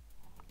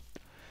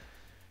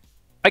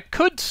 I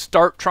could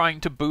start trying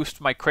to boost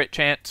my crit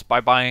chance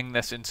by buying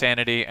this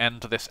Insanity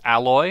and this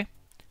Alloy.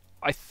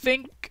 I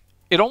think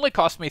it only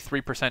cost me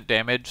 3%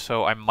 damage,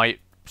 so I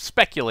might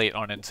speculate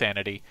on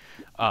Insanity.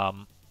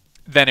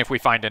 Then if we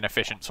find an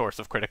efficient source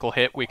of critical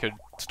hit, we could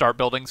start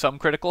building some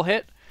critical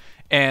hit.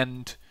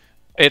 And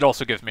it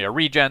also gives me a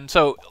regen.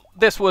 So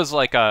this was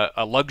like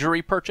a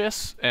luxury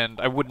purchase, and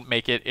I wouldn't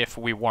make it if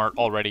we weren't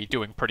already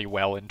doing pretty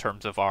well in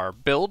terms of our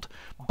build.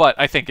 But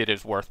I think it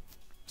is worth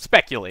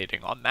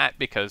speculating on that,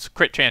 because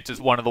crit chance is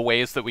one of the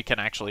ways that we can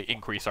actually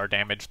increase our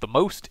damage the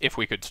most if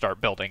we could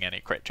start building any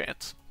crit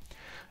chance.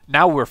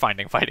 Now we're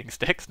finding fighting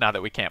sticks, now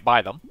that we can't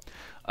buy them.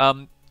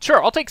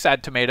 Sure, I'll take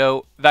Sad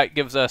Tomato. That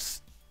gives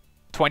us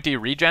 20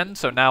 regen,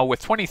 so now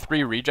with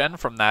 23 regen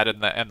from that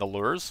and the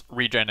lures,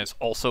 regen is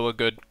also a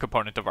good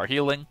component of our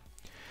healing.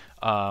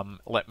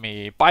 Let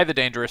me buy the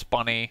Dangerous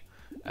Bunny,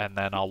 and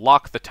then I'll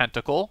lock the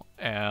Tentacle,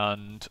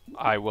 and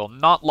I will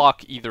not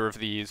lock either of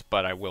these,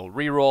 but I will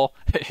reroll.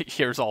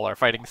 Here's all our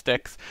fighting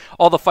sticks.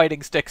 All the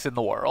fighting sticks in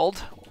the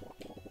world.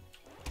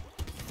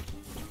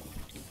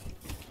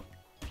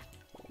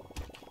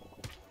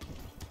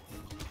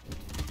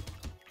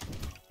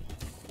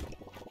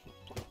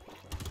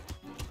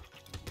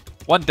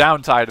 One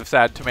downside of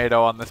Sad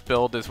Tomato on this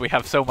build is we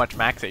have so much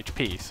max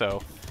HP,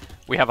 so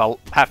we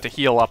have to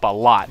heal up a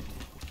lot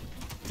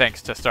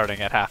thanks to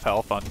starting at half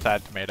health on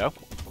Sad Tomato.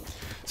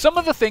 Some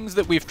of the things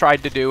that we've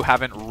tried to do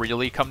haven't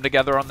really come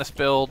together on this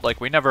build. Like,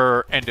 we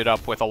never ended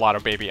up with a lot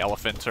of baby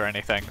elephants or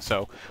anything,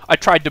 so I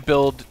tried to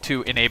build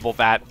to enable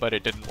that, but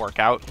it didn't work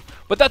out.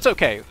 But that's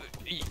okay.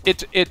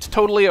 It's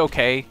totally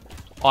okay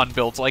on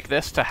builds like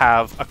this to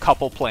have a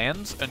couple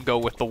plans and go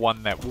with the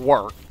one that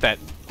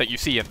that you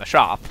see in the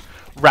shop,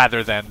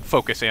 rather than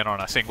focus in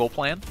on a single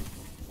plan.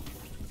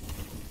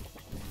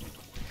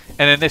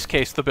 And in this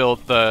case, the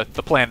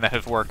plan that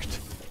has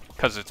worked,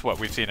 because it's what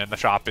we've seen in the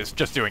shop, is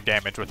just doing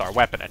damage with our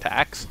weapon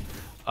attacks.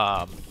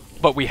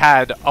 But we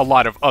had a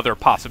lot of other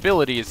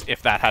possibilities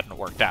if that hadn't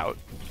worked out.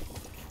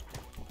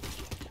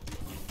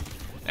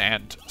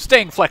 And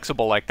staying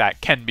flexible like that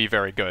can be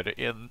very good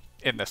in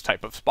this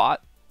type of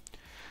spot.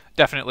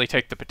 Definitely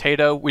take the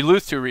potato. We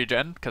lose 2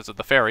 regen because of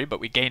the fairy, but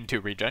we gain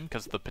 2 regen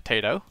because of the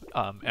potato.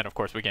 And of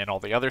course we gain all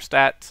the other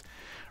stats.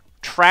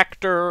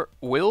 Tractor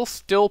will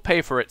still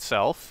pay for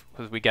itself,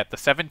 because we get the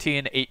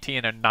 17,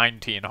 18, and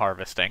 19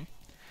 harvesting.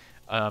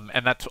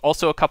 And that's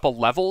also a couple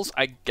levels.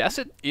 I guess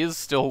it is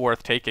still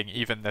worth taking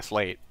even this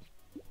late.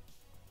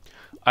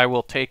 I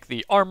will take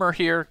the armor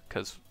here,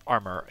 because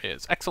armor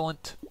is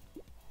excellent.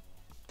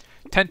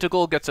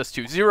 Tentacle gets us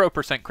to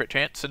 0% crit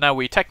chance, so now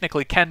we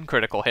technically can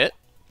critical hit.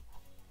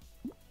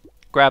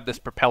 Grab this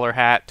propeller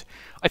hat.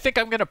 I think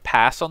I'm going to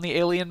pass on the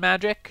alien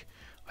magic.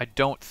 I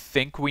don't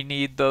think we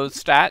need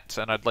those stats,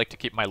 and I'd like to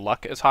keep my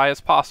luck as high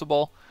as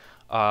possible.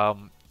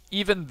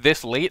 Even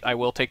this late, I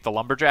will take the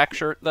lumberjack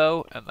shirt,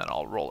 though, and then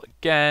I'll roll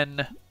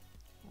again.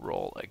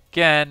 Roll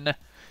again.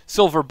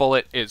 Silver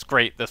bullet is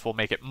great. This will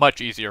make it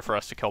much easier for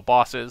us to kill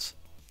bosses.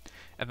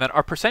 And then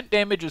our percent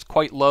damage is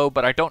quite low,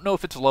 but I don't know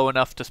if it's low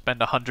enough to spend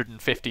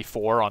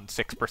 154 on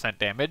 6%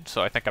 damage,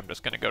 so I think I'm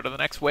just going to go to the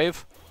next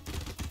wave.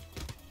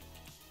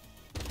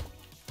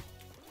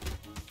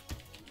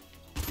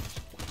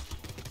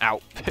 Ow.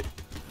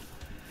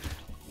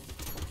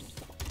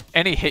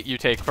 Any hit you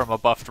take from a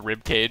buffed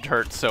ribcage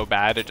hurts so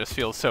bad, it just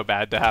feels so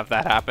bad to have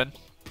that happen.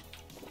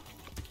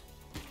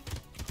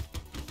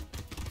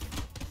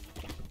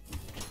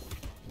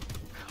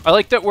 I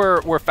like that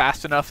we're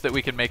fast enough that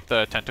we can make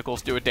the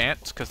tentacles do a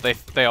dance, because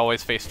they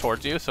always face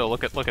towards you, so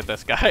look at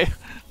this guy.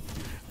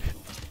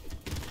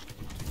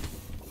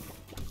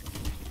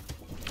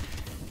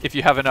 If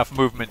you have enough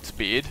movement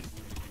speed,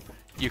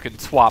 you can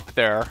swap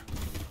their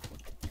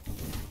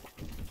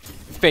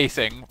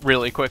facing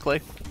really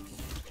quickly.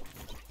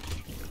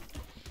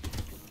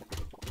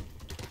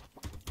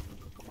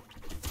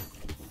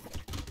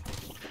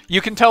 You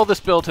can tell this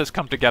build has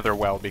come together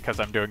well because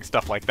I'm doing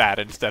stuff like that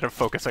instead of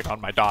focusing on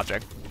my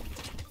dodging.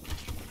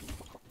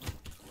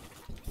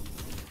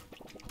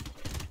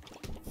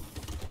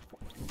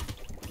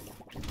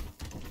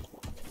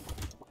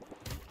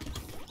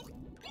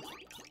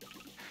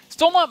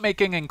 Still not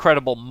making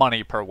incredible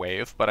money per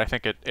wave, but I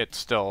think it's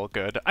still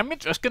good. I'm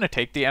just going to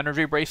take the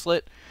energy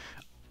bracelet.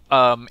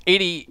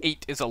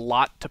 88 is a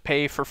lot to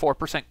pay for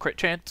 4% crit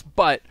chance,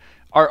 but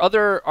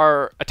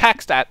our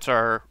attack stats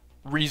are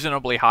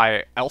reasonably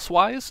high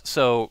elsewise,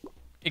 so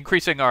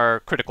increasing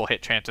our critical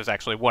hit chance is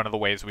actually one of the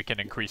ways we can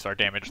increase our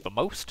damage the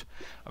most.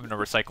 I'm going to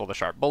recycle the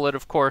sharp bullet,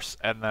 of course,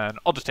 and then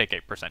I'll just take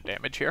 8%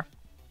 damage here.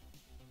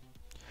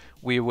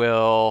 We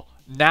will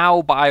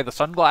now buy the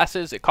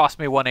sunglasses. It cost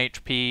me 1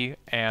 HP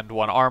and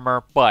 1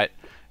 armor, but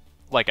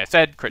like I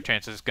said, crit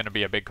chance is going to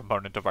be a big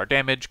component of our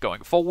damage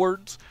going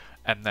forwards.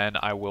 And then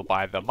I will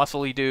buy the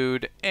muscly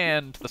dude,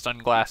 and the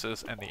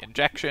sunglasses, and the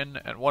injection,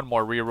 and 1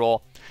 more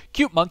reroll.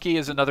 Cute monkey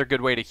is another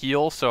good way to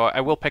heal, so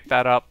I will pick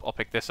that up. I'll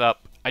pick this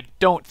up. I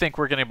don't think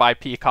we're going to buy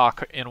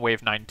Peacock in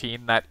wave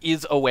 19. That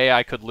is a way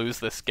I could lose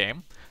this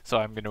game, so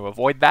I'm going to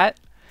avoid that.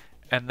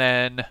 And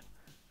then,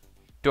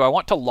 do I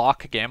want to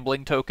lock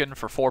gambling token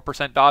for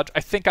 4% dodge?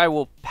 I think I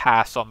will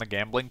pass on the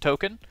gambling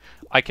token.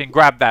 I can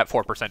grab that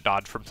 4%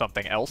 dodge from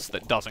something else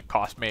that doesn't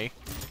cost me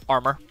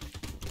armor.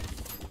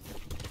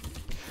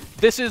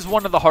 This is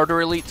one of the harder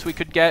elites we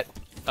could get,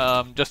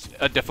 just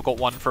a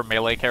difficult one for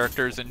melee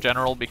characters in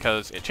general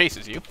because it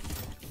chases you.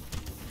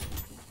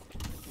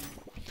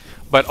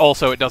 But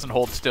also it doesn't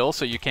hold still,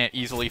 so you can't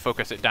easily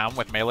focus it down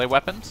with melee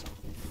weapons.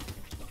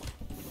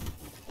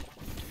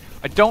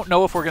 I don't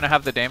know if we're going to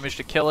have the damage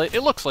to kill it.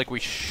 It looks like we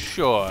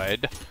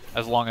should,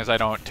 as long as I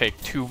don't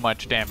take too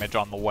much damage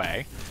on the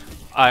way.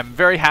 I'm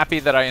very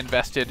happy that I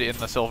invested in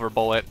the silver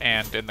bullet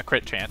and in the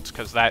crit chance,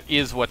 because that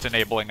is what's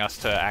enabling us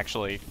to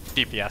actually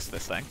DPS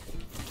this thing.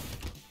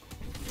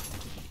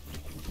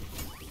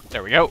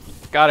 There we go.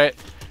 Got it.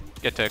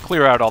 Get to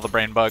clear out all the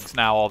brain bugs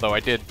now, although I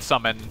did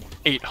summon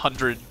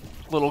 800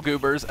 little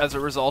goobers as a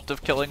result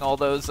of killing all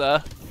those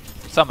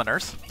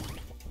summoners.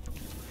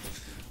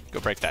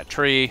 Go break that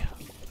tree.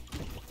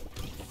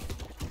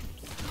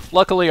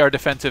 Luckily, our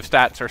defensive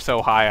stats are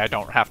so high I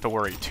don't have to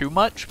worry too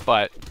much,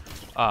 but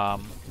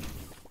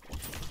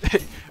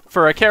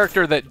for a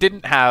character that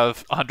didn't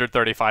have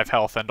 135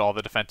 health and all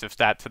the defensive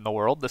stats in the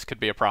world, this could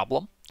be a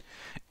problem.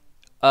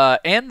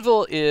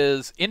 Anvil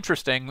is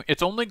interesting.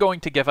 It's only going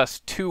to give us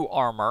 2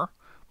 armor,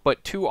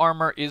 but 2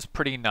 armor is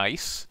pretty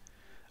nice.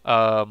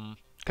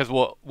 Because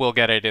because we'll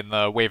get it in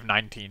the Wave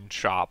 19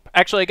 shop.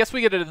 Actually, I guess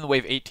we get it in the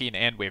Wave 18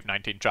 and Wave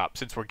 19 shop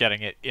since we're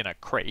getting it in a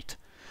crate.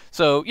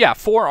 So yeah,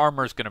 4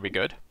 armor is going to be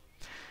good.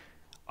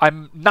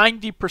 I'm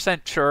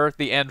 90% sure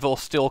the Anvil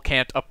still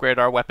can't upgrade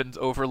our weapons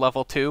over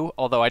level 2,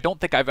 although I don't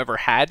think I've ever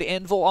had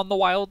Anvil on the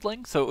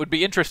Wildling, so it would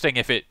be interesting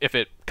if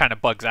it kind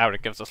of bugs out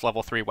and gives us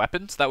level 3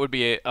 weapons. That would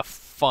be a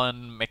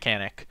fun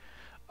mechanic.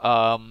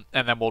 And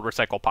then we'll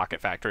recycle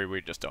Pocket Factory, we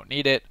just don't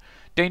need it.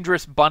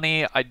 Dangerous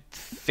Bunny, I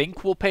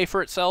think will pay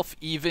for itself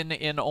even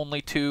in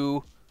only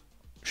 2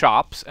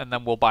 shops, and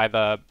then we'll buy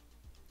the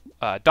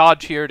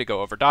dodge here to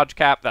go over dodge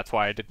cap. That's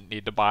why I didn't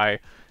need to buy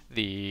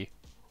the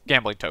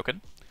gambling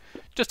token.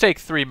 Just take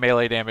 3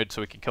 melee damage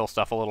so we can kill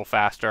stuff a little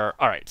faster.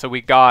 Alright, so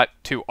we got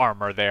 2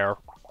 armor there.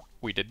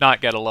 We did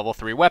not get a level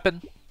 3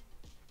 weapon.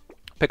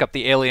 Pick up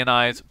the Alien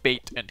Eyes,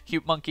 Bait, and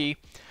Cute Monkey.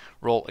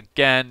 Roll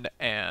again,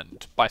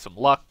 and buy some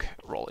luck.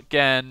 Roll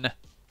again.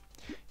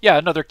 Yeah,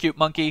 another Cute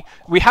Monkey.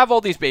 We have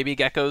all these baby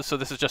geckos, so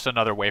this is just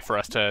another way for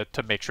us to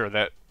make sure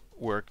that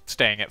we're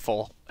staying at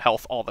full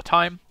health all the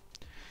time.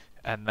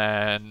 And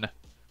then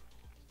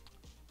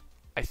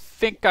I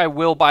think I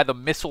will buy the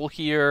missile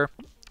here.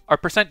 Our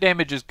percent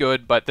damage is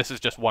good, but this is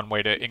just one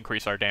way to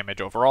increase our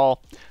damage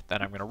overall.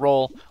 Then I'm going to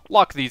roll,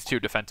 lock these 2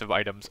 defensive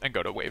items, and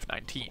go to Wave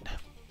 19.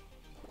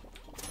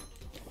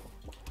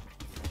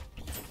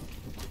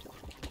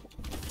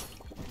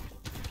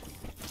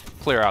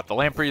 Clear out the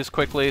lampreys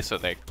quickly so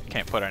they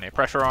can't put any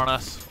pressure on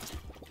us.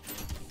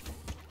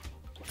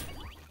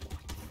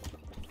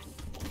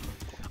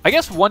 I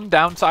guess one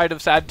downside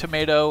of Sad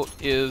Tomato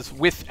is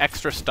with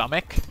extra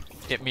stomach,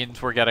 it means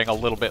we're getting a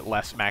little bit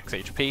less max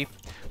HP.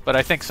 But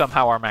I think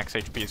somehow our max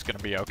HP is going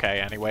to be okay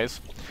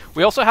anyways.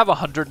 We also have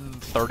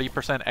 130%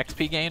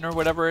 XP gain or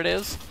whatever it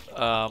is.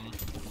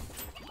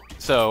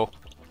 So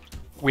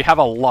we have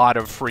a lot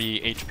of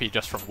free HP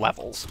just from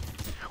levels.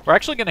 We're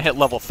actually going to hit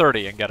level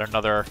 30 and get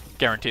another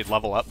guaranteed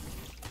level up.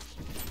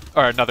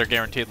 Or another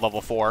guaranteed level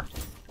 4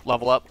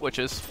 level up, which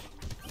is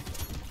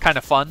kind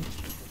of fun.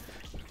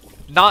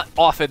 Not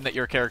often that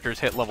your characters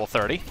hit level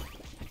 30.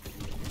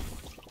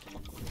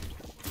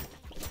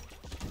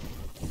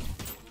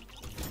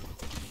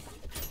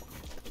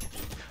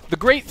 The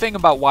great thing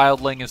about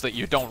Wildling is that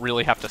you don't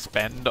really have to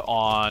spend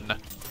on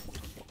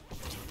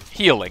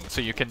healing,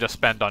 so you can just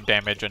spend on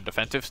damage and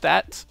defensive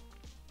stats.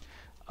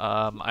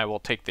 I will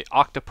take the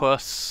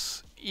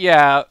octopus.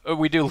 Yeah,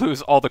 we do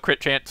lose all the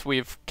crit chance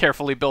we've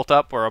carefully built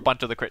up, or a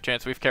bunch of the crit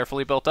chance we've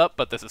carefully built up,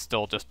 but this is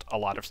still just a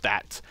lot of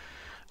stats.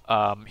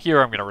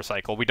 Here I'm going to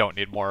recycle. We don't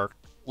need more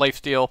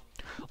lifesteal.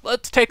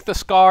 Let's take the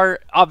Scar.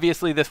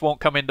 Obviously this won't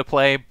come into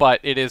play, but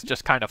it is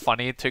just kind of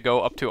funny to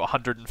go up to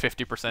 150%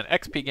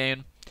 XP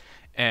gain.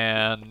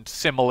 And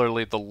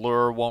similarly, the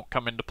Lure won't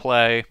come into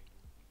play,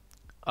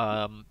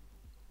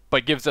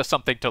 but gives us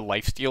something to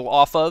lifesteal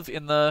off of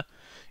in the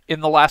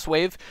last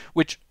wave.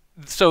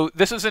 So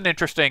this is an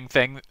interesting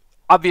thing.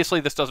 Obviously,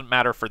 this doesn't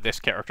matter for this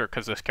character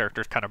because this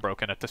character is kind of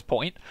broken at this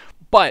point.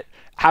 But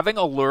having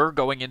a Lure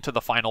going into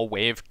the final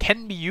wave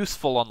can be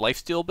useful on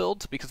lifesteal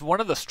builds, because one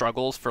of the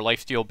struggles for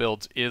lifesteal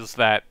builds is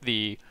that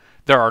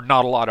there are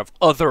not a lot of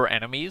other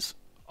enemies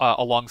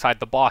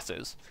alongside the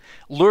bosses.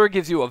 Lure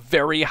gives you a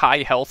very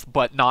high health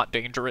but not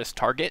dangerous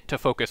target to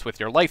focus with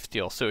your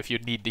lifesteal, so if you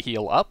need to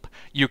heal up,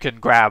 you can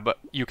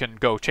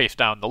go chase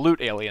down the loot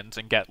aliens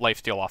and get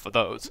lifesteal off of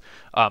those.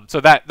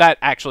 So that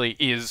actually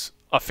is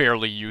a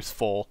fairly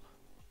useful...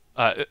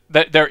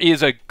 there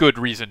is a good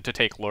reason to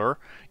take Lure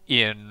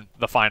in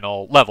the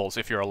final levels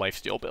if you're a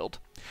lifesteal build.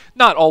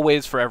 Not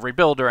always for every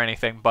build or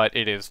anything, but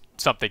it is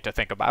something to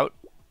think about.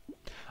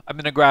 I'm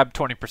going to grab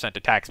 20%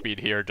 attack speed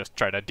here, just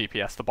try to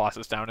DPS the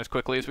bosses down as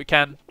quickly as we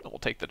can. We'll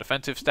take the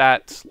defensive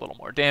stats, a little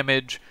more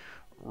damage,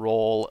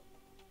 roll,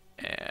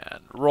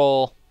 and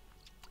roll,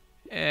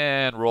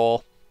 and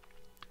roll.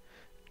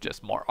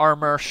 Just more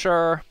armor,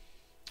 sure.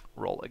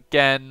 Roll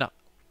again.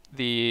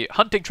 The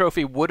hunting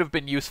trophy would have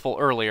been useful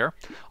earlier.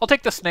 I'll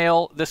take the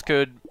snail. This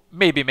could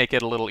maybe make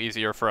it a little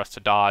easier for us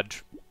to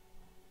dodge.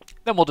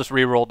 Then we'll just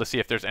re-roll to see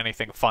if there's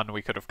anything fun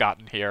we could have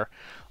gotten here.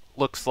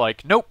 Looks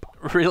like nope.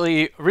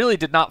 Really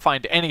did not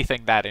find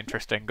anything that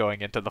interesting going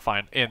into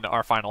in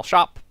our final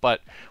shop. But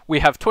we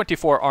have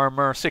 24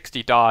 armor,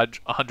 60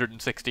 dodge,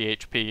 160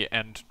 HP,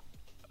 and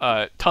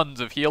tons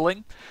of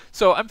healing.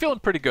 So I'm feeling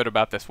pretty good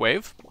about this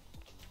wave,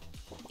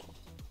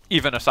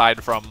 even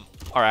aside from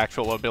our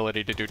actual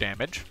ability to do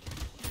damage.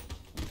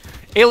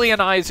 Alien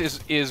Eyes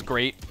is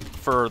great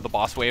for the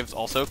boss waves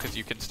also, because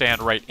you can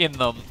stand right in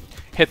them,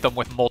 hit them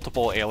with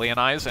multiple Alien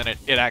Eyes, and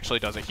it actually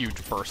does a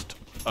huge burst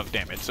of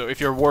damage. So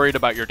if you're worried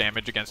about your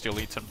damage against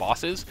elites and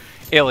bosses,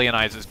 Alien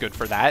Eyes is good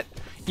for that,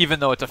 even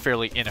though it's a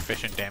fairly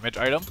inefficient damage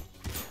item.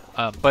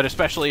 But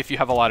especially if you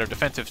have a lot of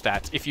defensive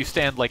stats, if you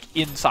stand like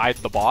inside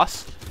the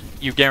boss,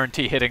 you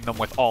guarantee hitting them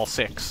with all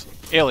 6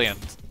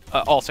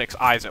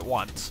 eyes at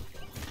once.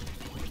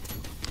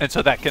 And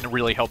so that can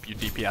really help you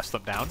DPS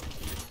them down.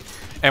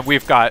 And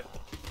we've got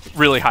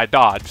really high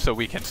dodge, so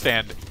we can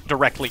stand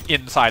directly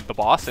inside the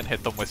boss and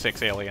hit them with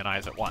 6 Alien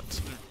Eyes at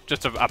once.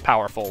 Just a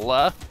powerful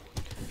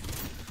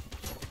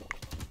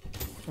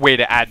way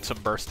to add some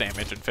burst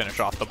damage and finish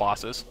off the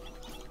bosses.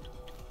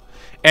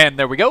 And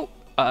there we go.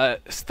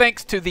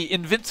 Thanks to the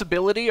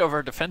invincibility of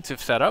our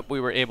defensive setup, we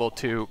were able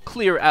to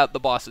clear out the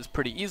bosses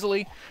pretty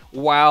easily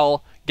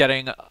while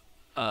getting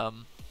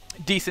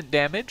decent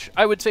damage.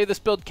 I would say this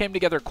build came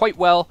together quite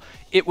well.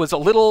 It was a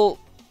little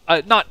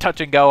not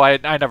touch and go. I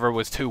never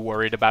was too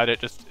worried about it.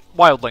 Just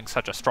Wildling's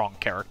such a strong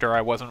character,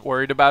 I wasn't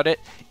worried about it.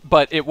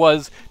 But it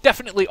was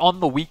definitely on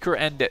the weaker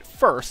end at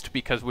first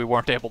because we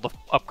weren't able to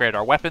upgrade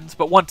our weapons.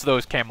 But once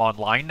those came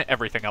online,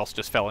 everything else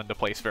just fell into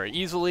place very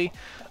easily.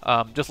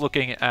 Just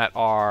looking at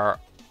our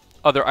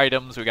other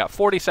items, we got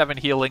 47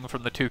 healing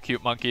from the 2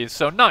 cute monkeys,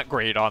 so not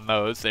great on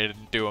those. They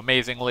didn't do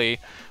amazingly.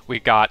 We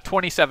got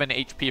 27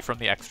 HP from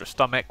the extra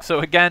stomach, so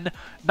again,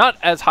 not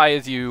as high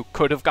as you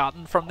could have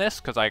gotten from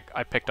this, because I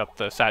picked up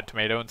the sad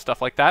tomato and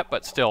stuff like that,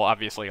 but still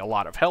obviously a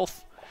lot of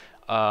health.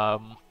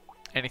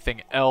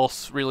 Anything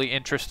else really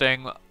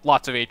interesting?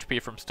 Lots of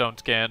HP from Stone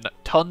Skin,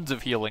 tons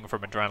of healing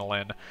from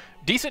Adrenaline,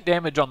 decent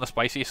damage on the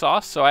spicy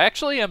sauce, so I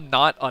actually am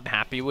not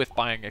unhappy with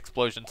buying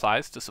Explosion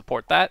Size to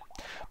support that.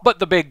 But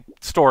the big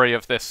story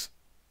of this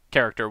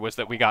character was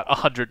that we got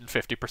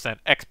 150%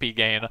 XP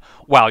gain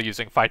while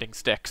using fighting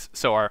sticks,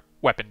 so our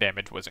weapon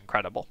damage was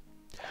incredible.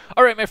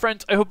 Alright, my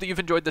friends, I hope that you've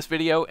enjoyed this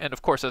video, and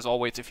of course, as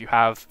always, if you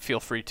have, feel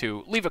free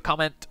to leave a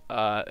comment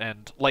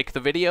and like the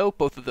video.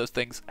 Both of those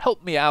things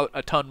help me out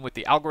a ton with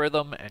the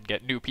algorithm and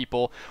get new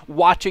people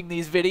watching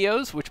these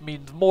videos, which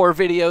means more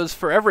videos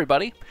for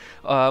everybody.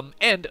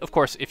 And, of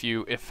course, if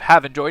you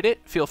have enjoyed it,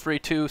 feel free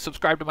to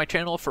subscribe to my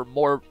channel for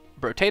more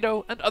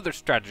Brotato and other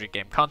strategy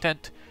game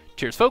content.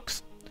 Cheers,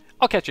 folks.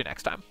 I'll catch you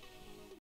next time.